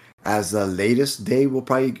 2024 as the latest day. We'll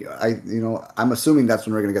probably I'm assuming that's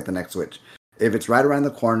when we're gonna get the next Switch. If it's right around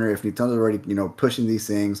the corner, if Nintendo's already pushing these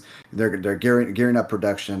things, they're gearing up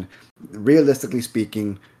production. Realistically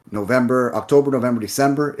speaking, October, November,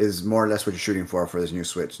 December is more or less what you're shooting for this new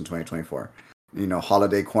Switch in 2024.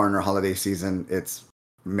 Holiday corner, holiday season. It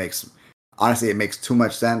makes too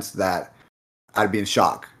much sense that I'd be in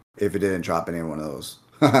shock if it didn't drop any one of those.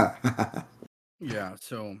 Yeah.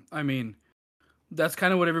 So I mean, that's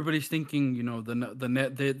kind of what everybody's thinking.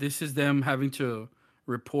 This is them having to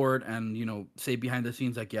report and say behind the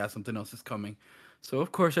scenes like, yeah, something else is coming. So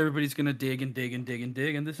of course everybody's gonna dig and dig and dig and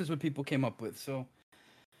dig, and this is what people came up with. So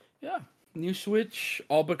yeah, new Switch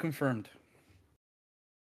all but confirmed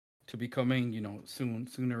to be coming,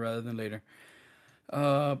 sooner rather than later.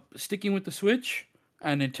 Sticking with the Switch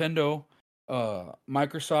and Nintendo,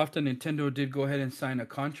 Microsoft and Nintendo did go ahead and sign a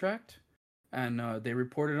contract, and they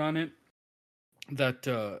reported on it that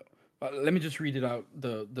let me just read it out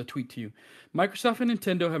the tweet to you. Microsoft and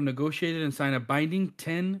Nintendo have negotiated and signed a binding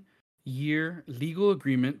 10-year legal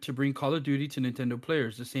agreement to bring Call of Duty to Nintendo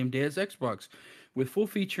players the same day as Xbox, with full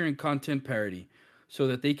feature and content parity, so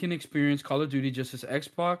that they can experience Call of Duty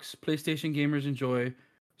PlayStation gamers enjoy.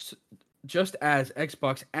 Just as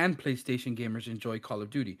Xbox and PlayStation gamers enjoy Call of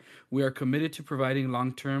Duty, we are committed to providing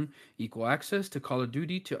long-term equal access to Call of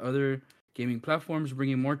Duty to other gaming platforms,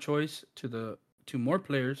 bringing more choice to more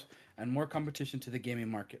players and more competition to the gaming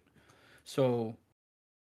market. So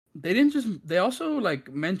they also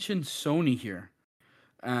like mentioned Sony here.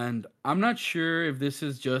 And I'm not sure if this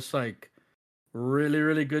is just like really,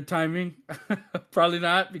 really good timing. Probably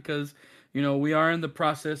not, because we are in the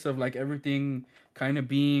process of like everything kind of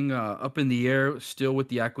being up in the air still with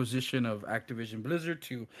the acquisition of Activision Blizzard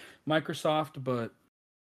to Microsoft. But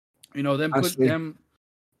them put Honestly,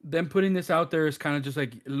 them putting this out there is kind of just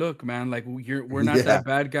like, look, man, like we're not yeah. that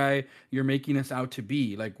bad guy you're making us out to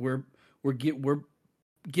be. Like we're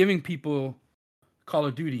giving people Call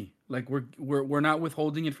of Duty. Like we're not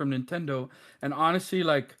withholding it from Nintendo. And honestly,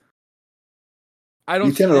 like I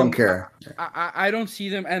don't see Nintendo don't them. care. I don't see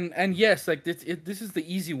them. And yes, like this is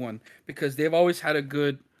the easy one because they've always had a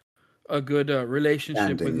good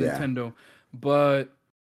relationship with Standing, yeah. Nintendo. But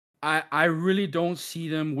I really don't see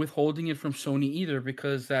them withholding it from Sony either,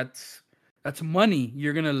 because that's money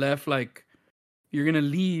you're gonna leave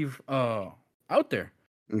out there.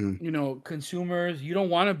 Hmm. Consumers, you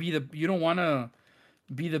don't want to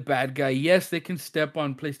be the bad guy. Yes, they can step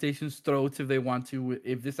on PlayStation's throats if they want to,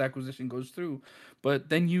 if this acquisition goes through. But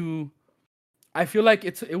then I feel like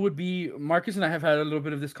it would be, Marcus and I have had a little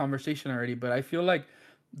bit of this conversation already, but I feel like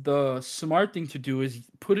the smart thing to do is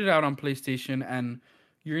put it out on PlayStation, and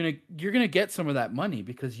you're gonna get some of that money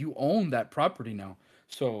because you own that property now.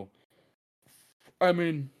 So I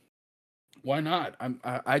mean, why not?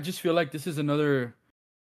 I just feel like this is another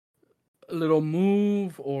little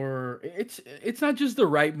move, or it's not just the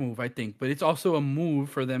right move, I think, but it's also a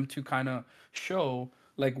move for them to kind of show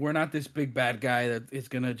like we're not this big bad guy that is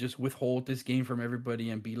gonna just withhold this game from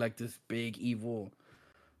everybody and be like this big evil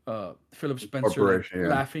Philip Spencer, like Corporation, yeah.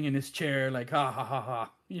 laughing in his chair like ha ha ha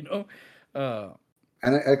ha, uh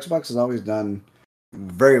And Xbox has always done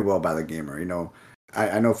very well by the gamer.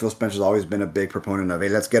 I know Phil Spencer's always been a big proponent of, hey,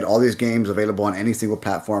 let's get all these games available on any single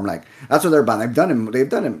platform. Like that's what they're about. They've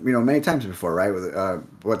done it, many times before, right?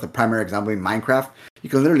 What the primary example being Minecraft, you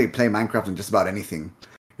can literally play Minecraft on just about anything.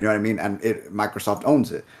 You know what I mean? And Microsoft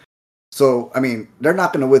owns it. So, I mean, they're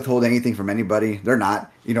not going to withhold anything from anybody. They're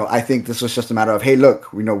not. I think this was just a matter of, hey,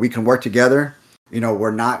 look, we can work together.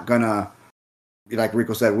 We're not going to, like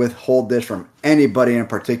Rico said, withhold this from anybody in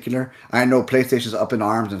particular. I know PlayStation's up in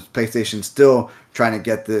arms and PlayStation's still trying to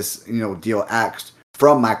get this, deal axed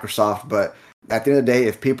from Microsoft. But at the end of the day,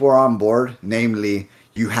 if people are on board, namely,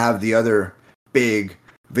 you have the other big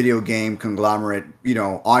video game conglomerate,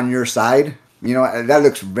 on your side, that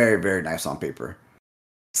looks very, very nice on paper.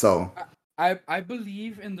 So, I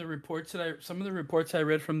believe in the reports that I some of the reports I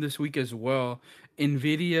read from this week as well.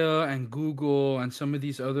 Nvidia and Google and some of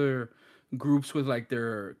these other groups with like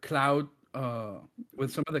their cloud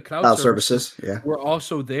with some of the cloud cloud services services, yeah. were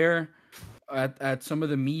also there at some of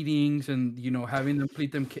the meetings and having them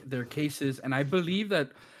plead their cases. And I believe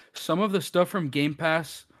that some of the stuff from Game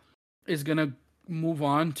Pass is gonna move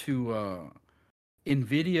on to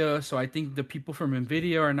Nvidia. So I think the people from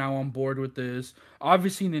Nvidia are now on board with this.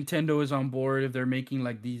 Obviously, Nintendo is on board if they're making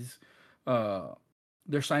like these, uh,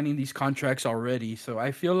 they're signing these contracts already. So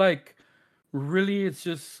I feel like really it's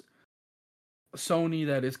just Sony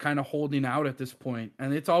that is kind of holding out at this point,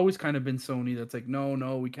 and it's always kind of been Sony that's like, no,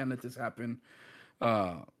 no, we can't let this happen.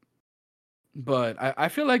 Uh, but I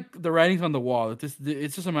feel like the writing's on the wall. It's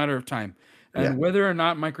just a matter of time, Yeah. and whether or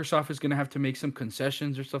not Microsoft is going to have to make some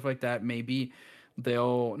concessions or stuff like that. Maybe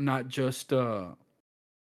they'll not just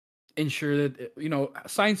ensure that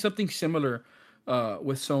sign something similar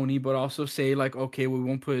with Sony, but also say like, okay, we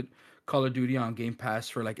won't put Call of Duty on Game Pass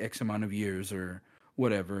for like X amount of years or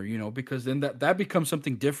whatever, because then that becomes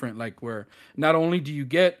something different. Like where not only do you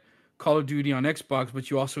get Call of Duty on Xbox, but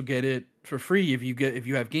you also get it for free if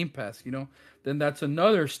you have Game Pass. Then that's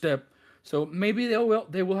another step. So maybe they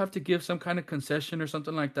will have to give some kind of concession or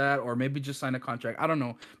something like that, or maybe just sign a contract. I don't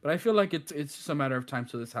know, but I feel like it's just a matter of time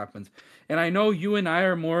till this happens. And I know you and I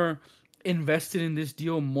are more invested in this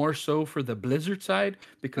deal more so for the Blizzard side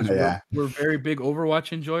because we're Yeah. we're very big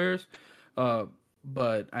Overwatch enjoyers. Uh,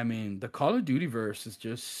 but I mean, the Call of Duty verse is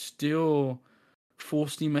just still full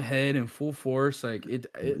steam ahead and full force. Like it,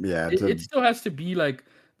 it, Yeah. it, it still has to be like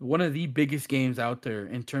one of the biggest games out there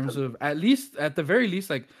in terms of at the very least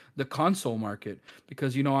like the console market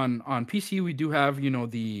because on PC we do have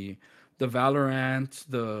the Valorant,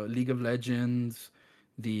 the League of Legends,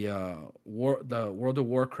 the World of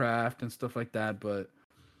Warcraft and stuff like that. But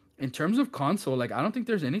in terms of console, like I don't think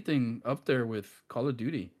there's anything up there with Call of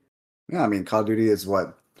Duty. Yeah, I mean, Call of Duty is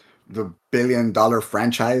what the billion-dollar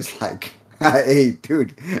franchise. Like, hey,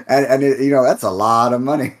 dude, and that's a lot of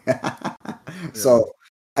money. Yeah. So,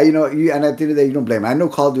 and at the end of the day, you don't blame. I know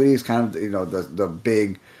Call of Duty is kind of the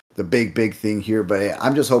big thing here, but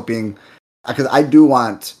I'm just hoping because I do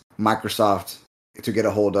want Microsoft to get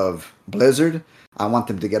a hold of Blizzard. I want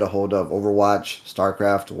them to get a hold of Overwatch,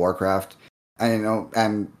 StarCraft, Warcraft, and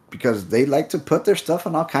and because they like to put their stuff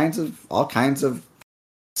on all kinds of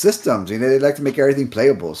systems. They like to make everything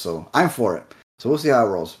playable. So I'm for it. So we'll see how it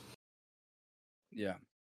rolls. Yeah.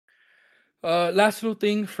 Last little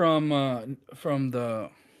thing from the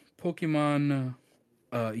Pokemon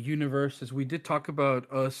universe is we did talk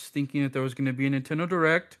about us thinking that there was going to be a Nintendo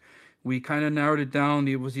Direct. We kind of narrowed it down.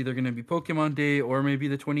 It was either going to be Pokemon Day or maybe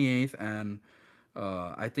the 28th. And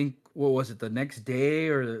I think, what was it, the next day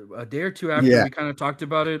or a day or two after Yeah, we kind of talked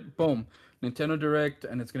about it? Boom, Nintendo Direct,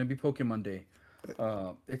 and it's going to be Pokemon Day.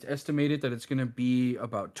 It's estimated that it's going to be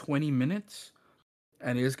about 20 minutes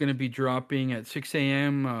and it is going to be dropping at 6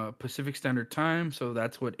 a.m. Pacific Standard Time. So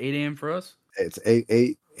that's what 8 a.m. for us. it's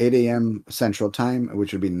 8 a.m. Central Time,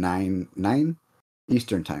 which would be nine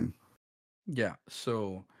Eastern Time. Yeah.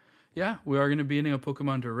 So, yeah, we are going to be in a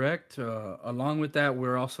Pokemon Direct. Along with that,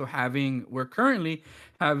 we're currently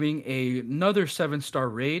having another 7-star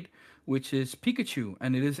raid, which is Pikachu,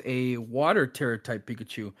 and it is a Water Terror type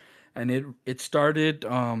Pikachu, and it started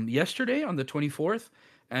yesterday on the 24th,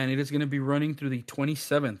 and it is going to be running through the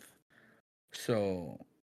 27th. So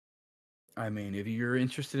I mean, if you're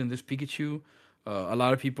interested in this Pikachu, a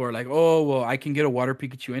lot of people are like, "Oh, well, I can get a water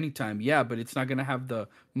Pikachu anytime." Yeah, but it's not gonna have the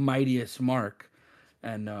mightiest mark.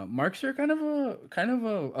 And marks are kind of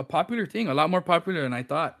a popular thing, a lot more popular than I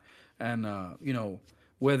thought. And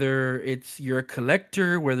whether you're a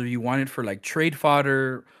collector, whether you want it for like trade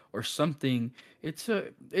fodder or something, it's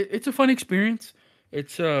a fun experience.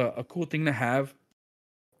 It's a cool thing to have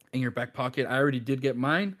in your back pocket. I already did get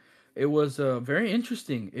mine. It was very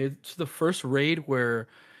interesting. It's the first raid where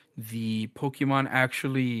the Pokemon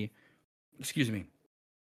actually, excuse me,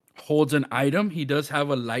 holds an item. He does have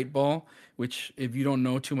a light ball, which, if you don't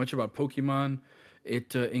know too much about Pokemon,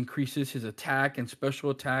 it increases his attack and special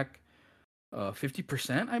attack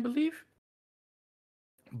 50%, I believe.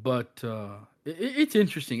 But It's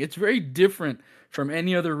interesting. It's very different from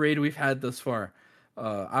any other raid we've had thus far.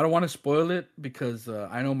 I don't want to spoil it because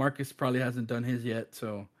I know Marcus probably hasn't done his yet,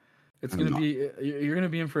 so it's gonna Mm. be you're gonna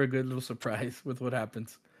be in for a good little surprise with what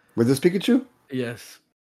happens. With this Pikachu? Yes,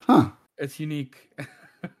 Huh. it's unique.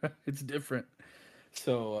 It's different.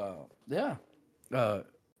 So yeah, uh,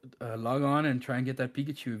 log on and try and get that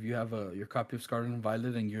Pikachu if you have your copy of Scarlet and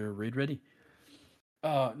Violet and you're raid ready.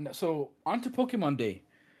 So on to Pokemon Day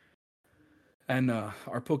and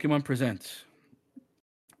our Pokemon Presents.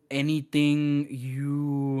 Anything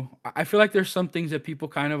you, I feel like there's some things that people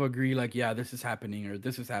kind of agree, like, yeah, this is happening or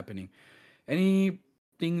this is happening.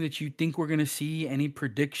 Anything that you think we're gonna see? Any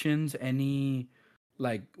predictions? Any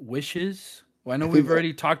like wishes? Well, I I know think we've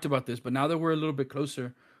already talked about this, but now that we're a little bit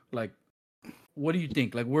closer, like, what do you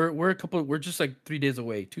think? Like, we're just like 3 days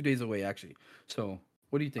away, 2 days away actually. So,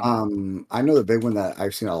 what do you think? I know the big one that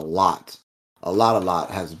I've seen a lot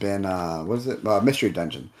has been what is it? Mystery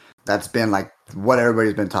Dungeon. That's been like what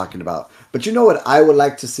everybody's been talking about. But you know what I would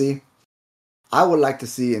like to see? I would like to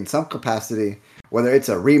see in some capacity, whether it's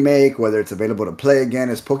a remake, whether it's available to play again,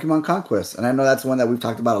 is Pokemon Conquest. And I know that's one that we've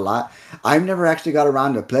talked about a lot. I've never actually got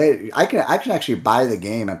around to play it. I can actually buy the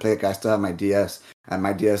game and play it. 'Cause I still have my DS, and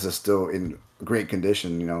my DS is still in great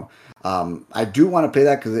condition. I do want to play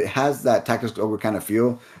that because it has that tactical ogre kind of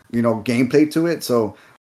feel, gameplay to it. So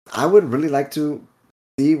I would really like to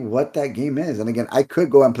see what that game is. And again, I could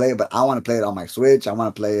go and play it, but I want to play it on my Switch. I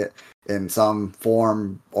want to play it in some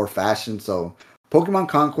form or fashion. So Pokemon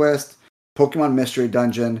Conquest, Pokemon Mystery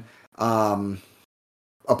Dungeon, um,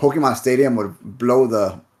 a Pokemon Stadium would blow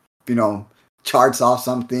the, you know, charts off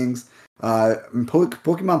some things.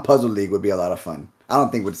 Pokemon Puzzle League would be a lot of fun. I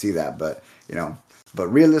don't think we'd see that, but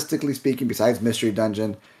realistically speaking, besides Mystery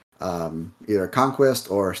Dungeon, either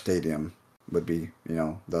Conquest or Stadium would be,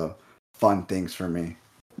 the fun things for me.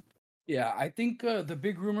 Yeah, I think the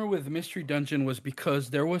big rumor with Mystery Dungeon was because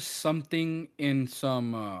there was something in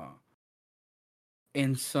some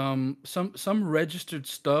registered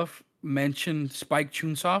stuff mentioned Spike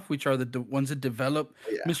Chunsoft, which are the ones that develop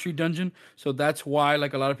Yeah. Mystery Dungeon. So that's why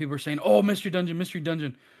like a lot of people are saying, "Oh, Mystery Dungeon, Mystery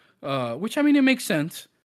Dungeon," which I mean it makes sense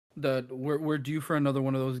that we're due for another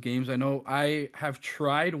one of those games. I know I have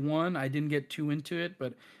tried one, I didn't get too into it,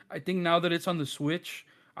 but I think now that it's on the Switch,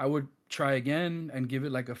 I would try again and give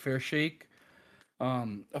it like a fair shake.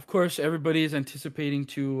 Of course, everybody is anticipating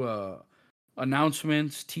to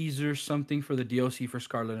announcements, teasers, something for the DLC for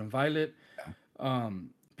Scarlet and Violet.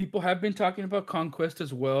 People have been talking about Conquest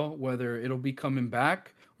as well, whether it'll be coming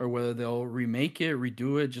back or whether they'll remake it,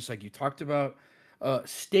 redo it, just like you talked about.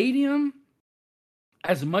 Stadium,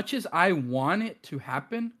 as much as I want it to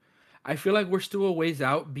happen, I feel like we're still a ways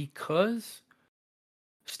out because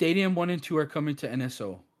Stadium 1 and 2 are coming to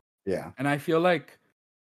NSO. Yeah. And I feel like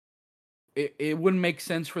it wouldn't make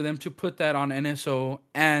sense for them to put that on NSO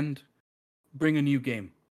and bring a new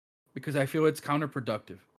game because I feel it's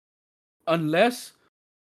counterproductive. Unless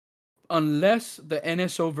the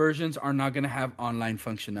NSO versions are not going to have online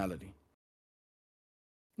functionality,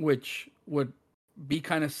 which would be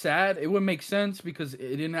kind of sad. It would make sense because it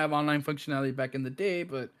didn't have online functionality back in the day,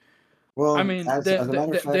 but I Well, mean, as a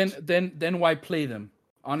matter of fact, then why play them?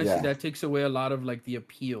 Honestly, yeah. that takes away a lot of like the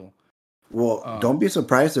appeal. Well, Uh, don't be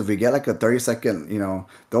surprised if we get like a 30-second,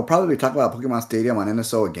 they'll probably talk about Pokemon Stadium on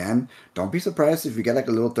NSO again. Don't be surprised if you get like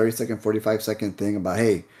a little 30-second, 45-second thing about,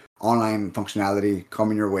 hey, online functionality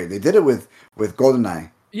coming your way. They did it with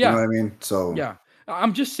GoldenEye. You know yeah, what I mean? So, yeah.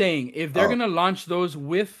 I'm just saying, if they're oh, gonna launch those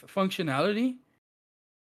with functionality,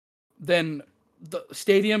 then the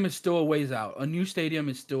stadium is still a ways out. A new stadium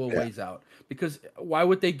is still a yeah. ways out because why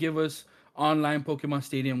would they give us online Pokemon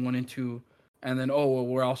Stadium 1 and 2 and then oh well,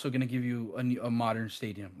 we're also going to give you a modern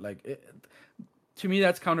stadium. To me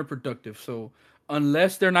that's counterproductive. So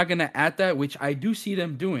unless they're not going to add that, which I do see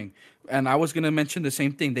them doing, and I was going to mention the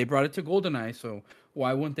same thing. They brought it to GoldenEye, so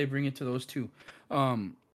why wouldn't they bring it to those two?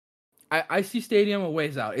 Um I see Stadium a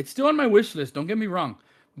ways out. It's still on my wish list. Don't get me wrong,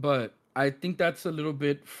 but I think that's a little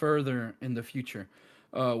bit further in the future.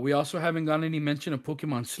 We also haven't gotten any mention of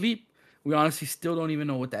Pokemon Sleep. We honestly still don't even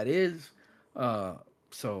know what that is. Uh,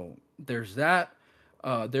 so there's that.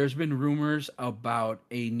 There's been rumors about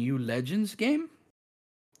a new Legends game,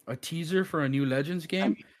 a teaser for a new Legends I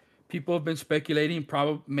game. mean, People have been speculating,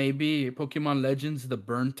 probably maybe Pokemon Legends: The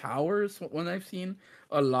Burn Towers, one I've seen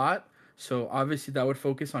a lot. So obviously that would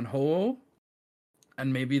focus on Ho-Oh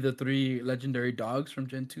and maybe the three legendary dogs from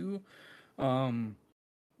Gen 2. Um,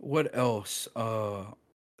 what else?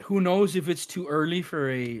 Who knows if it's too early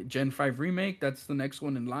for a Gen 5 remake? That's the next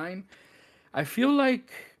one in line. I feel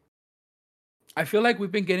like I feel like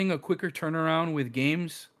we've been getting a quicker turnaround with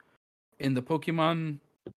games in the Pokemon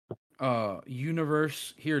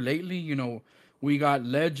universe here lately. We got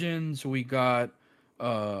Legends, we got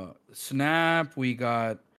Snap, we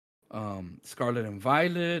got Scarlet and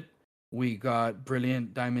Violet, we got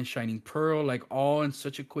Brilliant Diamond Shining Pearl, like all in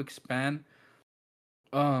such a quick span.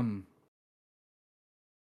 Um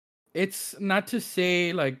it's not to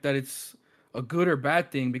say like that it's a good or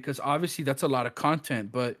bad thing, because obviously that's a lot of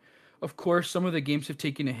content, but of course some of the games have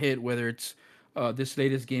taken a hit, whether it's this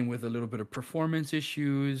latest game with a little bit of performance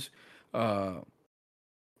issues. uh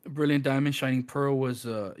Brilliant Diamond Shining Pearl was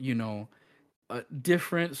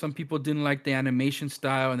different. Some people didn't like the animation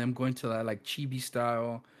style and them going to that like chibi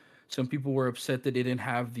style. Some people were upset that they didn't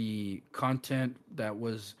have the content that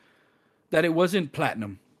it wasn't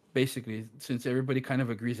platinum, basically, since everybody kind of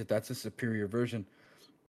agrees that that's a superior version.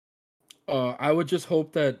 I would just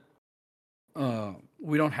hope that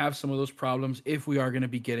we don't have some of those problems if we are going to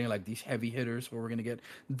be getting like these heavy hitters where we're going to get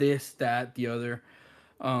this, that, the other.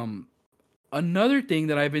 Um, Another thing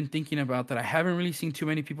that I've been thinking about that I haven't really seen too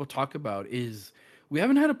many people talk about is we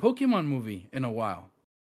haven't had a Pokemon movie in a while.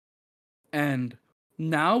 And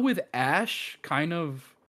now with Ash kind of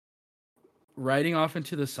riding off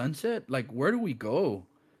into the sunset, like where do we go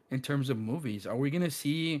in terms of movies? Are we going to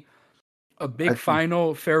see a I big think,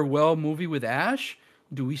 final farewell movie with Ash?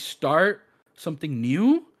 Do we start something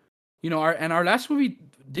new? Our last movie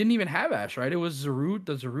didn't even have Ash, right? It was Zarude,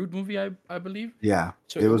 the Zarude movie, I believe. yeah,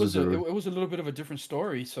 So it it was a was Zuru. it was a little bit of a different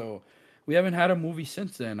story. So we haven't had a movie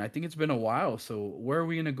since then. I think it's been a while. So where are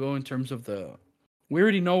we gonna go in terms of the? We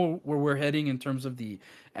already know where we're heading in terms of the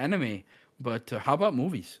anime, but how about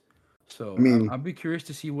movies? I So mean, I'd be curious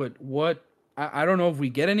to see what I don't know if we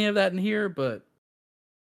get any of that in here, but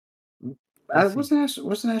I let's see.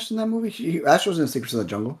 wasn't Ash in that movie? Ash was in Secrets of the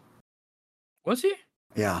Jungle. Was he?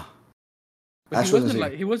 Yeah, But he Ash was in wasn't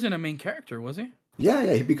Secret. like he wasn't a main character, was he? Yeah,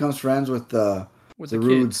 yeah, he becomes friends with With the the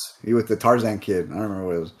kid. Rudes, he with the Tarzan kid. I don't remember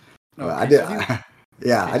what it was. I Okay, did, so he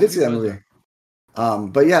yeah, okay, I so did he see that was movie. there.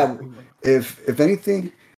 But yeah, So he was. if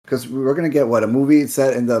anything, because we're gonna get what a movie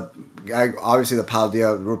set in the obviously the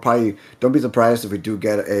Paldea. We'll probably don't be surprised if we do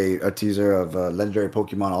get a teaser of legendary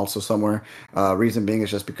Pokemon also somewhere. Reason being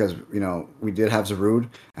is just because we did have Zarude,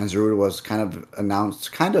 and Zarude was kind of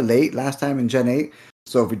announced kind of late last time in Gen 8.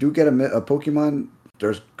 So if we do get a Pokemon,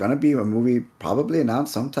 there's gonna be a movie probably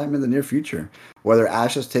announced sometime in the near future. Whether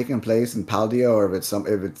Ash is taking place in Paldea or if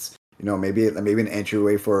it's maybe an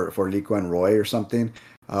entryway for Liko and Roy or something.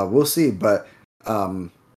 We'll see. But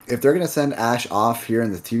um, if they're gonna send Ash off here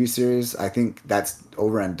in the TV series, I think that's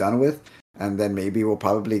over and done with. And then maybe we'll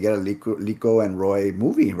probably get a Liko and Roy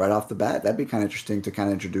movie right off the bat. That'd be kind of interesting to kind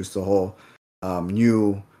of introduce the whole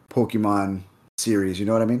new Pokemon series. You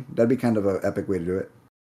know what I mean? That'd be kind of an epic way to do it.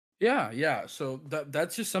 Yeah, yeah. So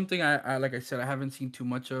that's just something I like I said I haven't seen too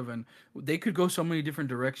much of, and they could go so many different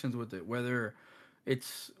directions with it. Whether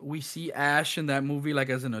it's we see Ash in that movie like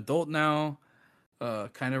as an adult now,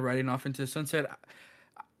 kind of riding off into the sunset.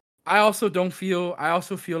 I also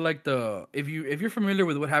feel like the if you're familiar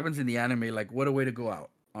with what happens in the anime, like what a way to go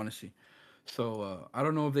out, honestly. So I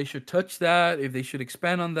don't know if they should touch that, if they should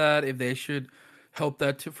expand on that, if they should help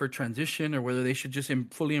that for transition, or whether they should just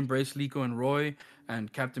fully embrace Liko and Roy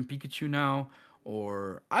and Captain Pikachu now,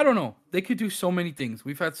 or I don't know. They could do so many things.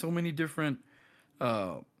 We've had so many different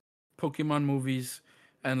uh, Pokemon movies,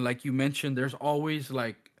 and like you mentioned, there's always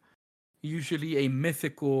like usually a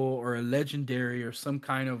mythical or a legendary or some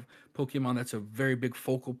kind of Pokemon that's a very big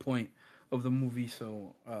focal point of the movie.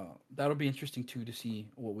 So that'll be interesting too to see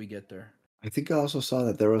what we get there. I think I also saw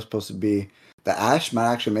that there was supposed to be the Ash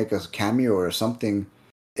might actually make a cameo or something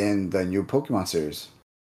in the new Pokemon series.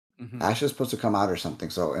 Hmm. Ash is supposed to come out or something.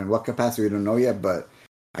 So in what capacity we don't know yet, but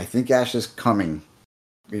I think Ash is coming.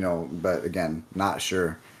 But again, not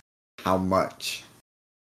sure how much.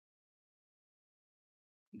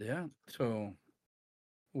 Yeah. So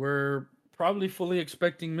we're probably fully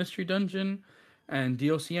expecting Mystery Dungeon and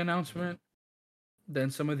DLC announcement. Then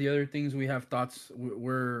some of the other things we have thoughts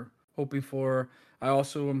we're hoping for. I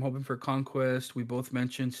also am hoping for Conquest. We both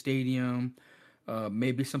mentioned Stadium.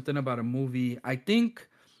 Maybe something about a movie. I think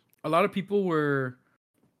a lot of people were,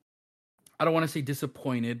 I don't want to say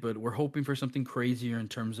disappointed, but we're hoping for something crazier in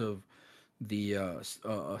terms of the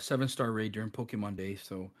 7-star raid during Pokemon Day.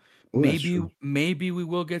 So Oh, that's maybe true. maybe we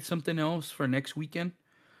will get something else for next weekend.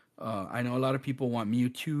 I know a lot of people want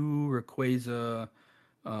Mewtwo, Rayquaza,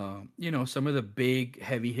 some of the big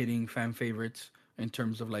heavy hitting fan favorites in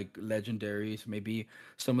terms of like legendaries, maybe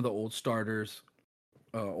some of the older starters,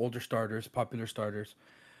 popular starters.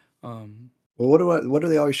 Um, Well, what do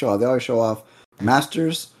they always show off? They always show off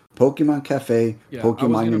Masters Pokemon Cafe, Yeah, I was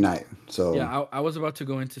Pokemon gonna. Unite. Yeah, So, I was about to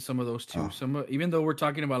go into some of those too. oh, Some even though we're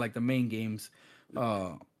talking about like the main games,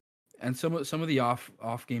 uh, and some of the off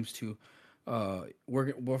games too.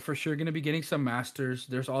 We're for sure gonna be getting some masters.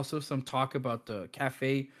 There's also some talk about the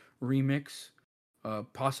cafe remix,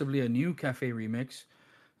 possibly a new cafe remix.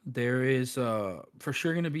 There is for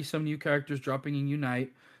sure gonna be some new characters dropping in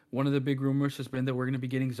Unite. One of the big rumors has been that we're gonna be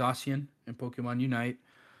getting Zacian in Pokemon Unite.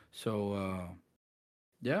 So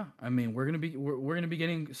yeah, I mean we're gonna be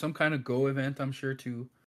getting some kind of Go event, I'm sure too.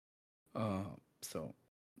 Uh, so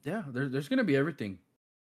yeah, there's gonna be everything.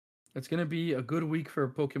 It's gonna be a good week for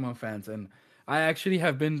Pokemon fans, and I actually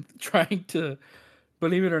have been trying to,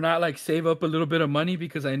 believe it or not, like save up a little bit of money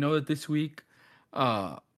because I know that this week,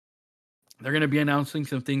 uh, they're gonna be announcing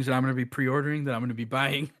some things that I'm gonna be pre-ordering that I'm gonna be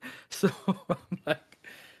buying. So I'm like,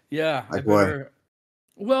 yeah, I like what? better.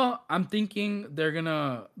 Well, I'm thinking they're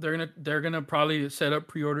gonna probably set up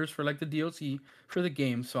pre-orders for like the DLC for the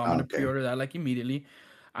game, so I'm Oh, gonna okay. pre-order that like immediately.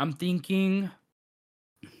 I'm thinking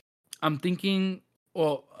I'm thinking.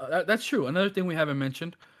 Well, that's true. Another thing we haven't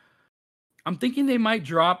mentioned. I'm thinking they might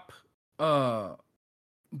drop uh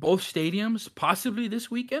both stadiums possibly this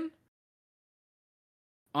weekend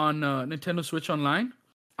on Nintendo Switch Online.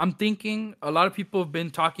 I'm thinking a lot of people have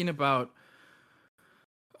been talking about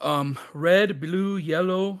red, blue,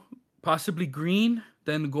 yellow, possibly green,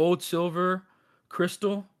 then gold, silver,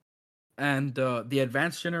 crystal, and the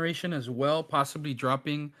advanced generation as well, possibly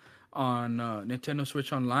dropping on Nintendo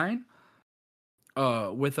Switch Online.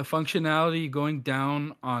 With the functionality going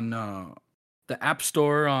down on the App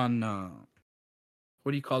Store on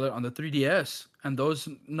what do you call it, on the 3DS, and those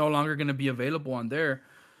no longer going to be available on there.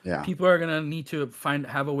 Yeah. People are going to need to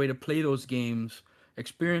have a way to play those games,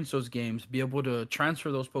 experience those games, be able to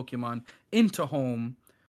transfer those Pokemon into home,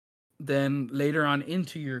 then later on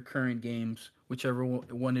into your current games, whichever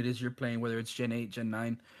one it is you're playing, whether it's Gen 8, Gen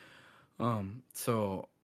 9. So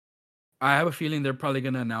I have a feeling they're probably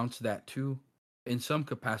going to announce that too in some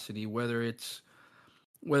capacity, whether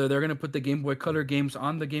they're gonna put the Game Boy Color games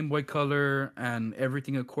on the Game Boy Color and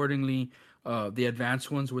everything accordingly, the advanced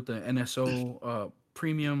ones with the NSO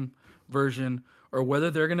premium version, or whether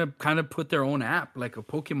they're gonna kind of put their own app, like a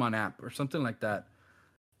Pokemon app or something like that,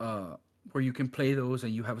 uh, where you can play those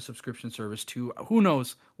and you have a subscription service too. Who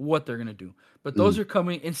knows what they're gonna do? But those Mm. are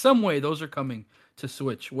coming in some way. Those are coming to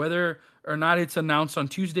Switch, whether or not it's announced on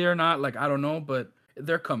Tuesday or not. Like I don't know, but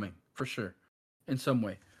they're coming for sure, in some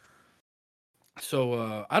way.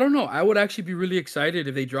 So I don't know. I would actually be really excited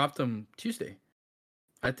if they dropped them Tuesday.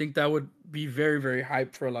 I think that would be very very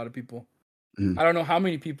hype for a lot of people. Mm. I don't know how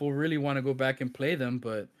many people really want to go back and play them,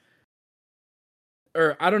 but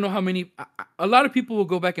or I don't know how many. A lot of people will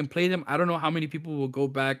go back and play them. I don't know how many people will go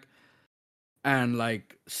back and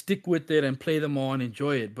like stick with it and play them all and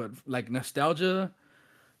enjoy it. But like nostalgia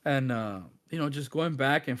and just going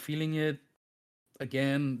back and feeling it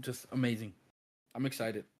again, just amazing. I'm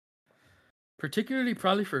excited. Particularly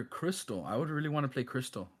probably for Crystal. I would really want to play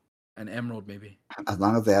Crystal and Emerald maybe. As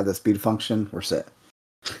long as they have the speed function, we're set.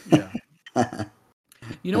 Yeah.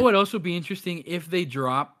 You know what else would be interesting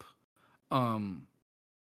um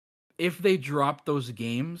if they drop those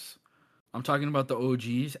games, I'm talking about the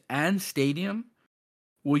OGs and Stadium,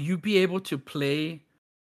 will you be able to play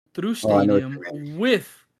through Oh, I know what Stadium you mean.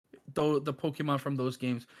 with the Pokemon from those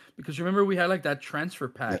games? Because remember we had like that transfer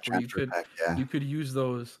The pack where you transfer could pack, yeah. you could use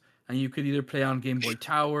those and you could either play on Game Boy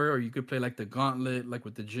Tower or you could play like the Gauntlet, like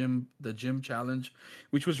with the gym challenge,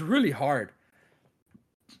 which was really hard,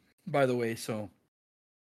 by the way. So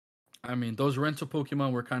I mean, those rental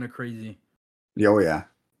Pokemon were kind of crazy. Yeah, oh yeah.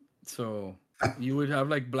 So you would have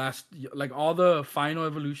like blast, like all the final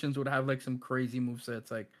evolutions would have like some crazy move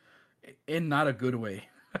sets, like in not a good way,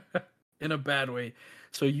 in a bad way.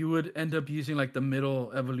 So you would end up using like the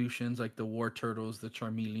middle evolutions, like the War Turtles, the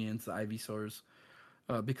Charmeleons, the Ivysaurs,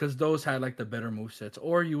 because those had like the better move sets.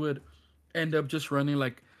 Or you would end up just running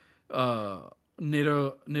like uh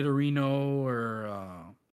Nidorino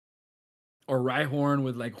or Rhyhorn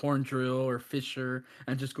with like Horn Drill or Fisher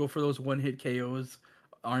and just go for those one hit KOs,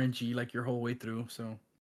 RNG like your whole way through. So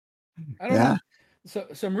I don't Yeah, know. So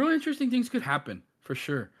some really interesting things could happen for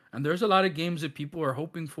sure. And there's a lot of games that people are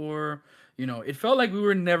hoping for. It felt like we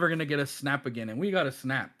were never gonna get a Snap again, and we got a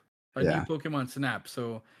Snap, a new yeah, Pokemon Snap.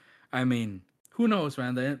 So, I mean, who knows,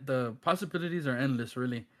 man? The possibilities are endless,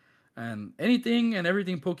 really. And anything and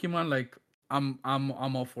everything Pokemon, like I'm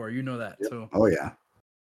all for. You know that. yep. So, Oh yeah,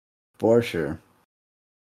 for sure.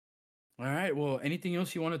 all right. Well, anything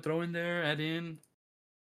else you want to throw in there? Add in?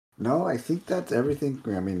 No, I think that's everything.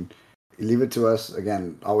 I mean, leave it to us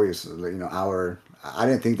again. Always, our I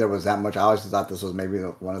didn't think there was that much. I always thought this was maybe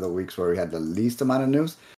one of the weeks where we had the least amount of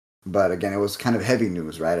news. But again, it was kind of heavy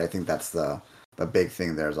news, right? I think that's the big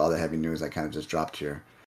thing. There's all the heavy news that kind of just dropped here.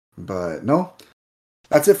 But no,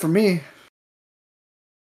 that's it for me.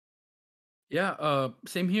 Yeah,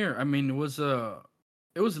 same here. I mean, it was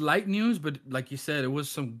light news, but like you said, it was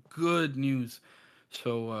some good news.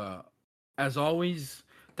 So, as always,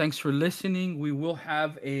 thanks for listening. We will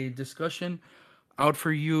have a discussion out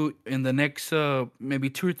for you in the next maybe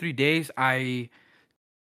 2 or 3 days. I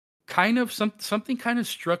kind of something kind of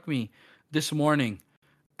struck me this morning,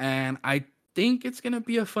 and I think it's gonna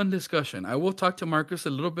be a fun discussion. I will talk to Marcus a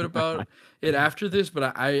little bit about it after this,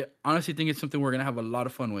 but I honestly think it's something we're gonna have a lot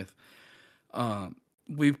of fun with. Um,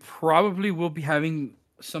 we probably will be having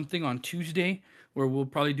something on Tuesday where we'll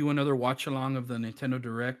probably do another watch along of the Nintendo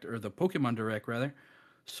Direct or the Pokemon Direct rather.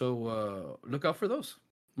 So look out for those.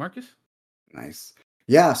 Marcus, Nice.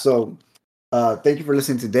 Yeah. So thank you for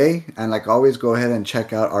listening today. And like always, go ahead and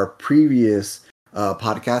check out our previous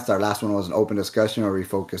podcast. Our last one was an open discussion where we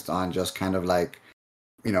focused on just kind of like,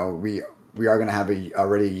 we are going to have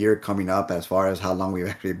already a year coming up as far as how long we've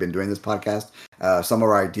actually been doing this podcast. Some of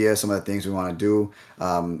our ideas, some of the things we want to do,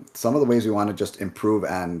 some of the ways we want to just improve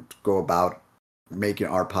and go about making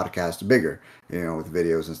our podcast bigger, with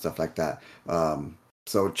videos and stuff like that.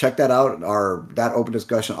 So check that out. Our that open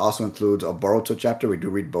discussion also includes a Boruto chapter. We do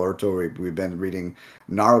read Boruto. We've been reading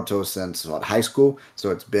Naruto since high school, so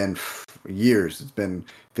it's been years. It's been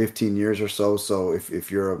 15 years or so. So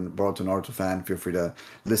if you're a Boruto Naruto fan, feel free to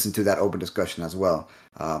listen to that open discussion as well.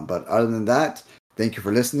 But other than that, thank you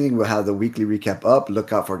for listening. We'll have the weekly recap up.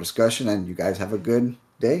 Look out for discussion, and you guys have a good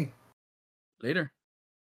day. later.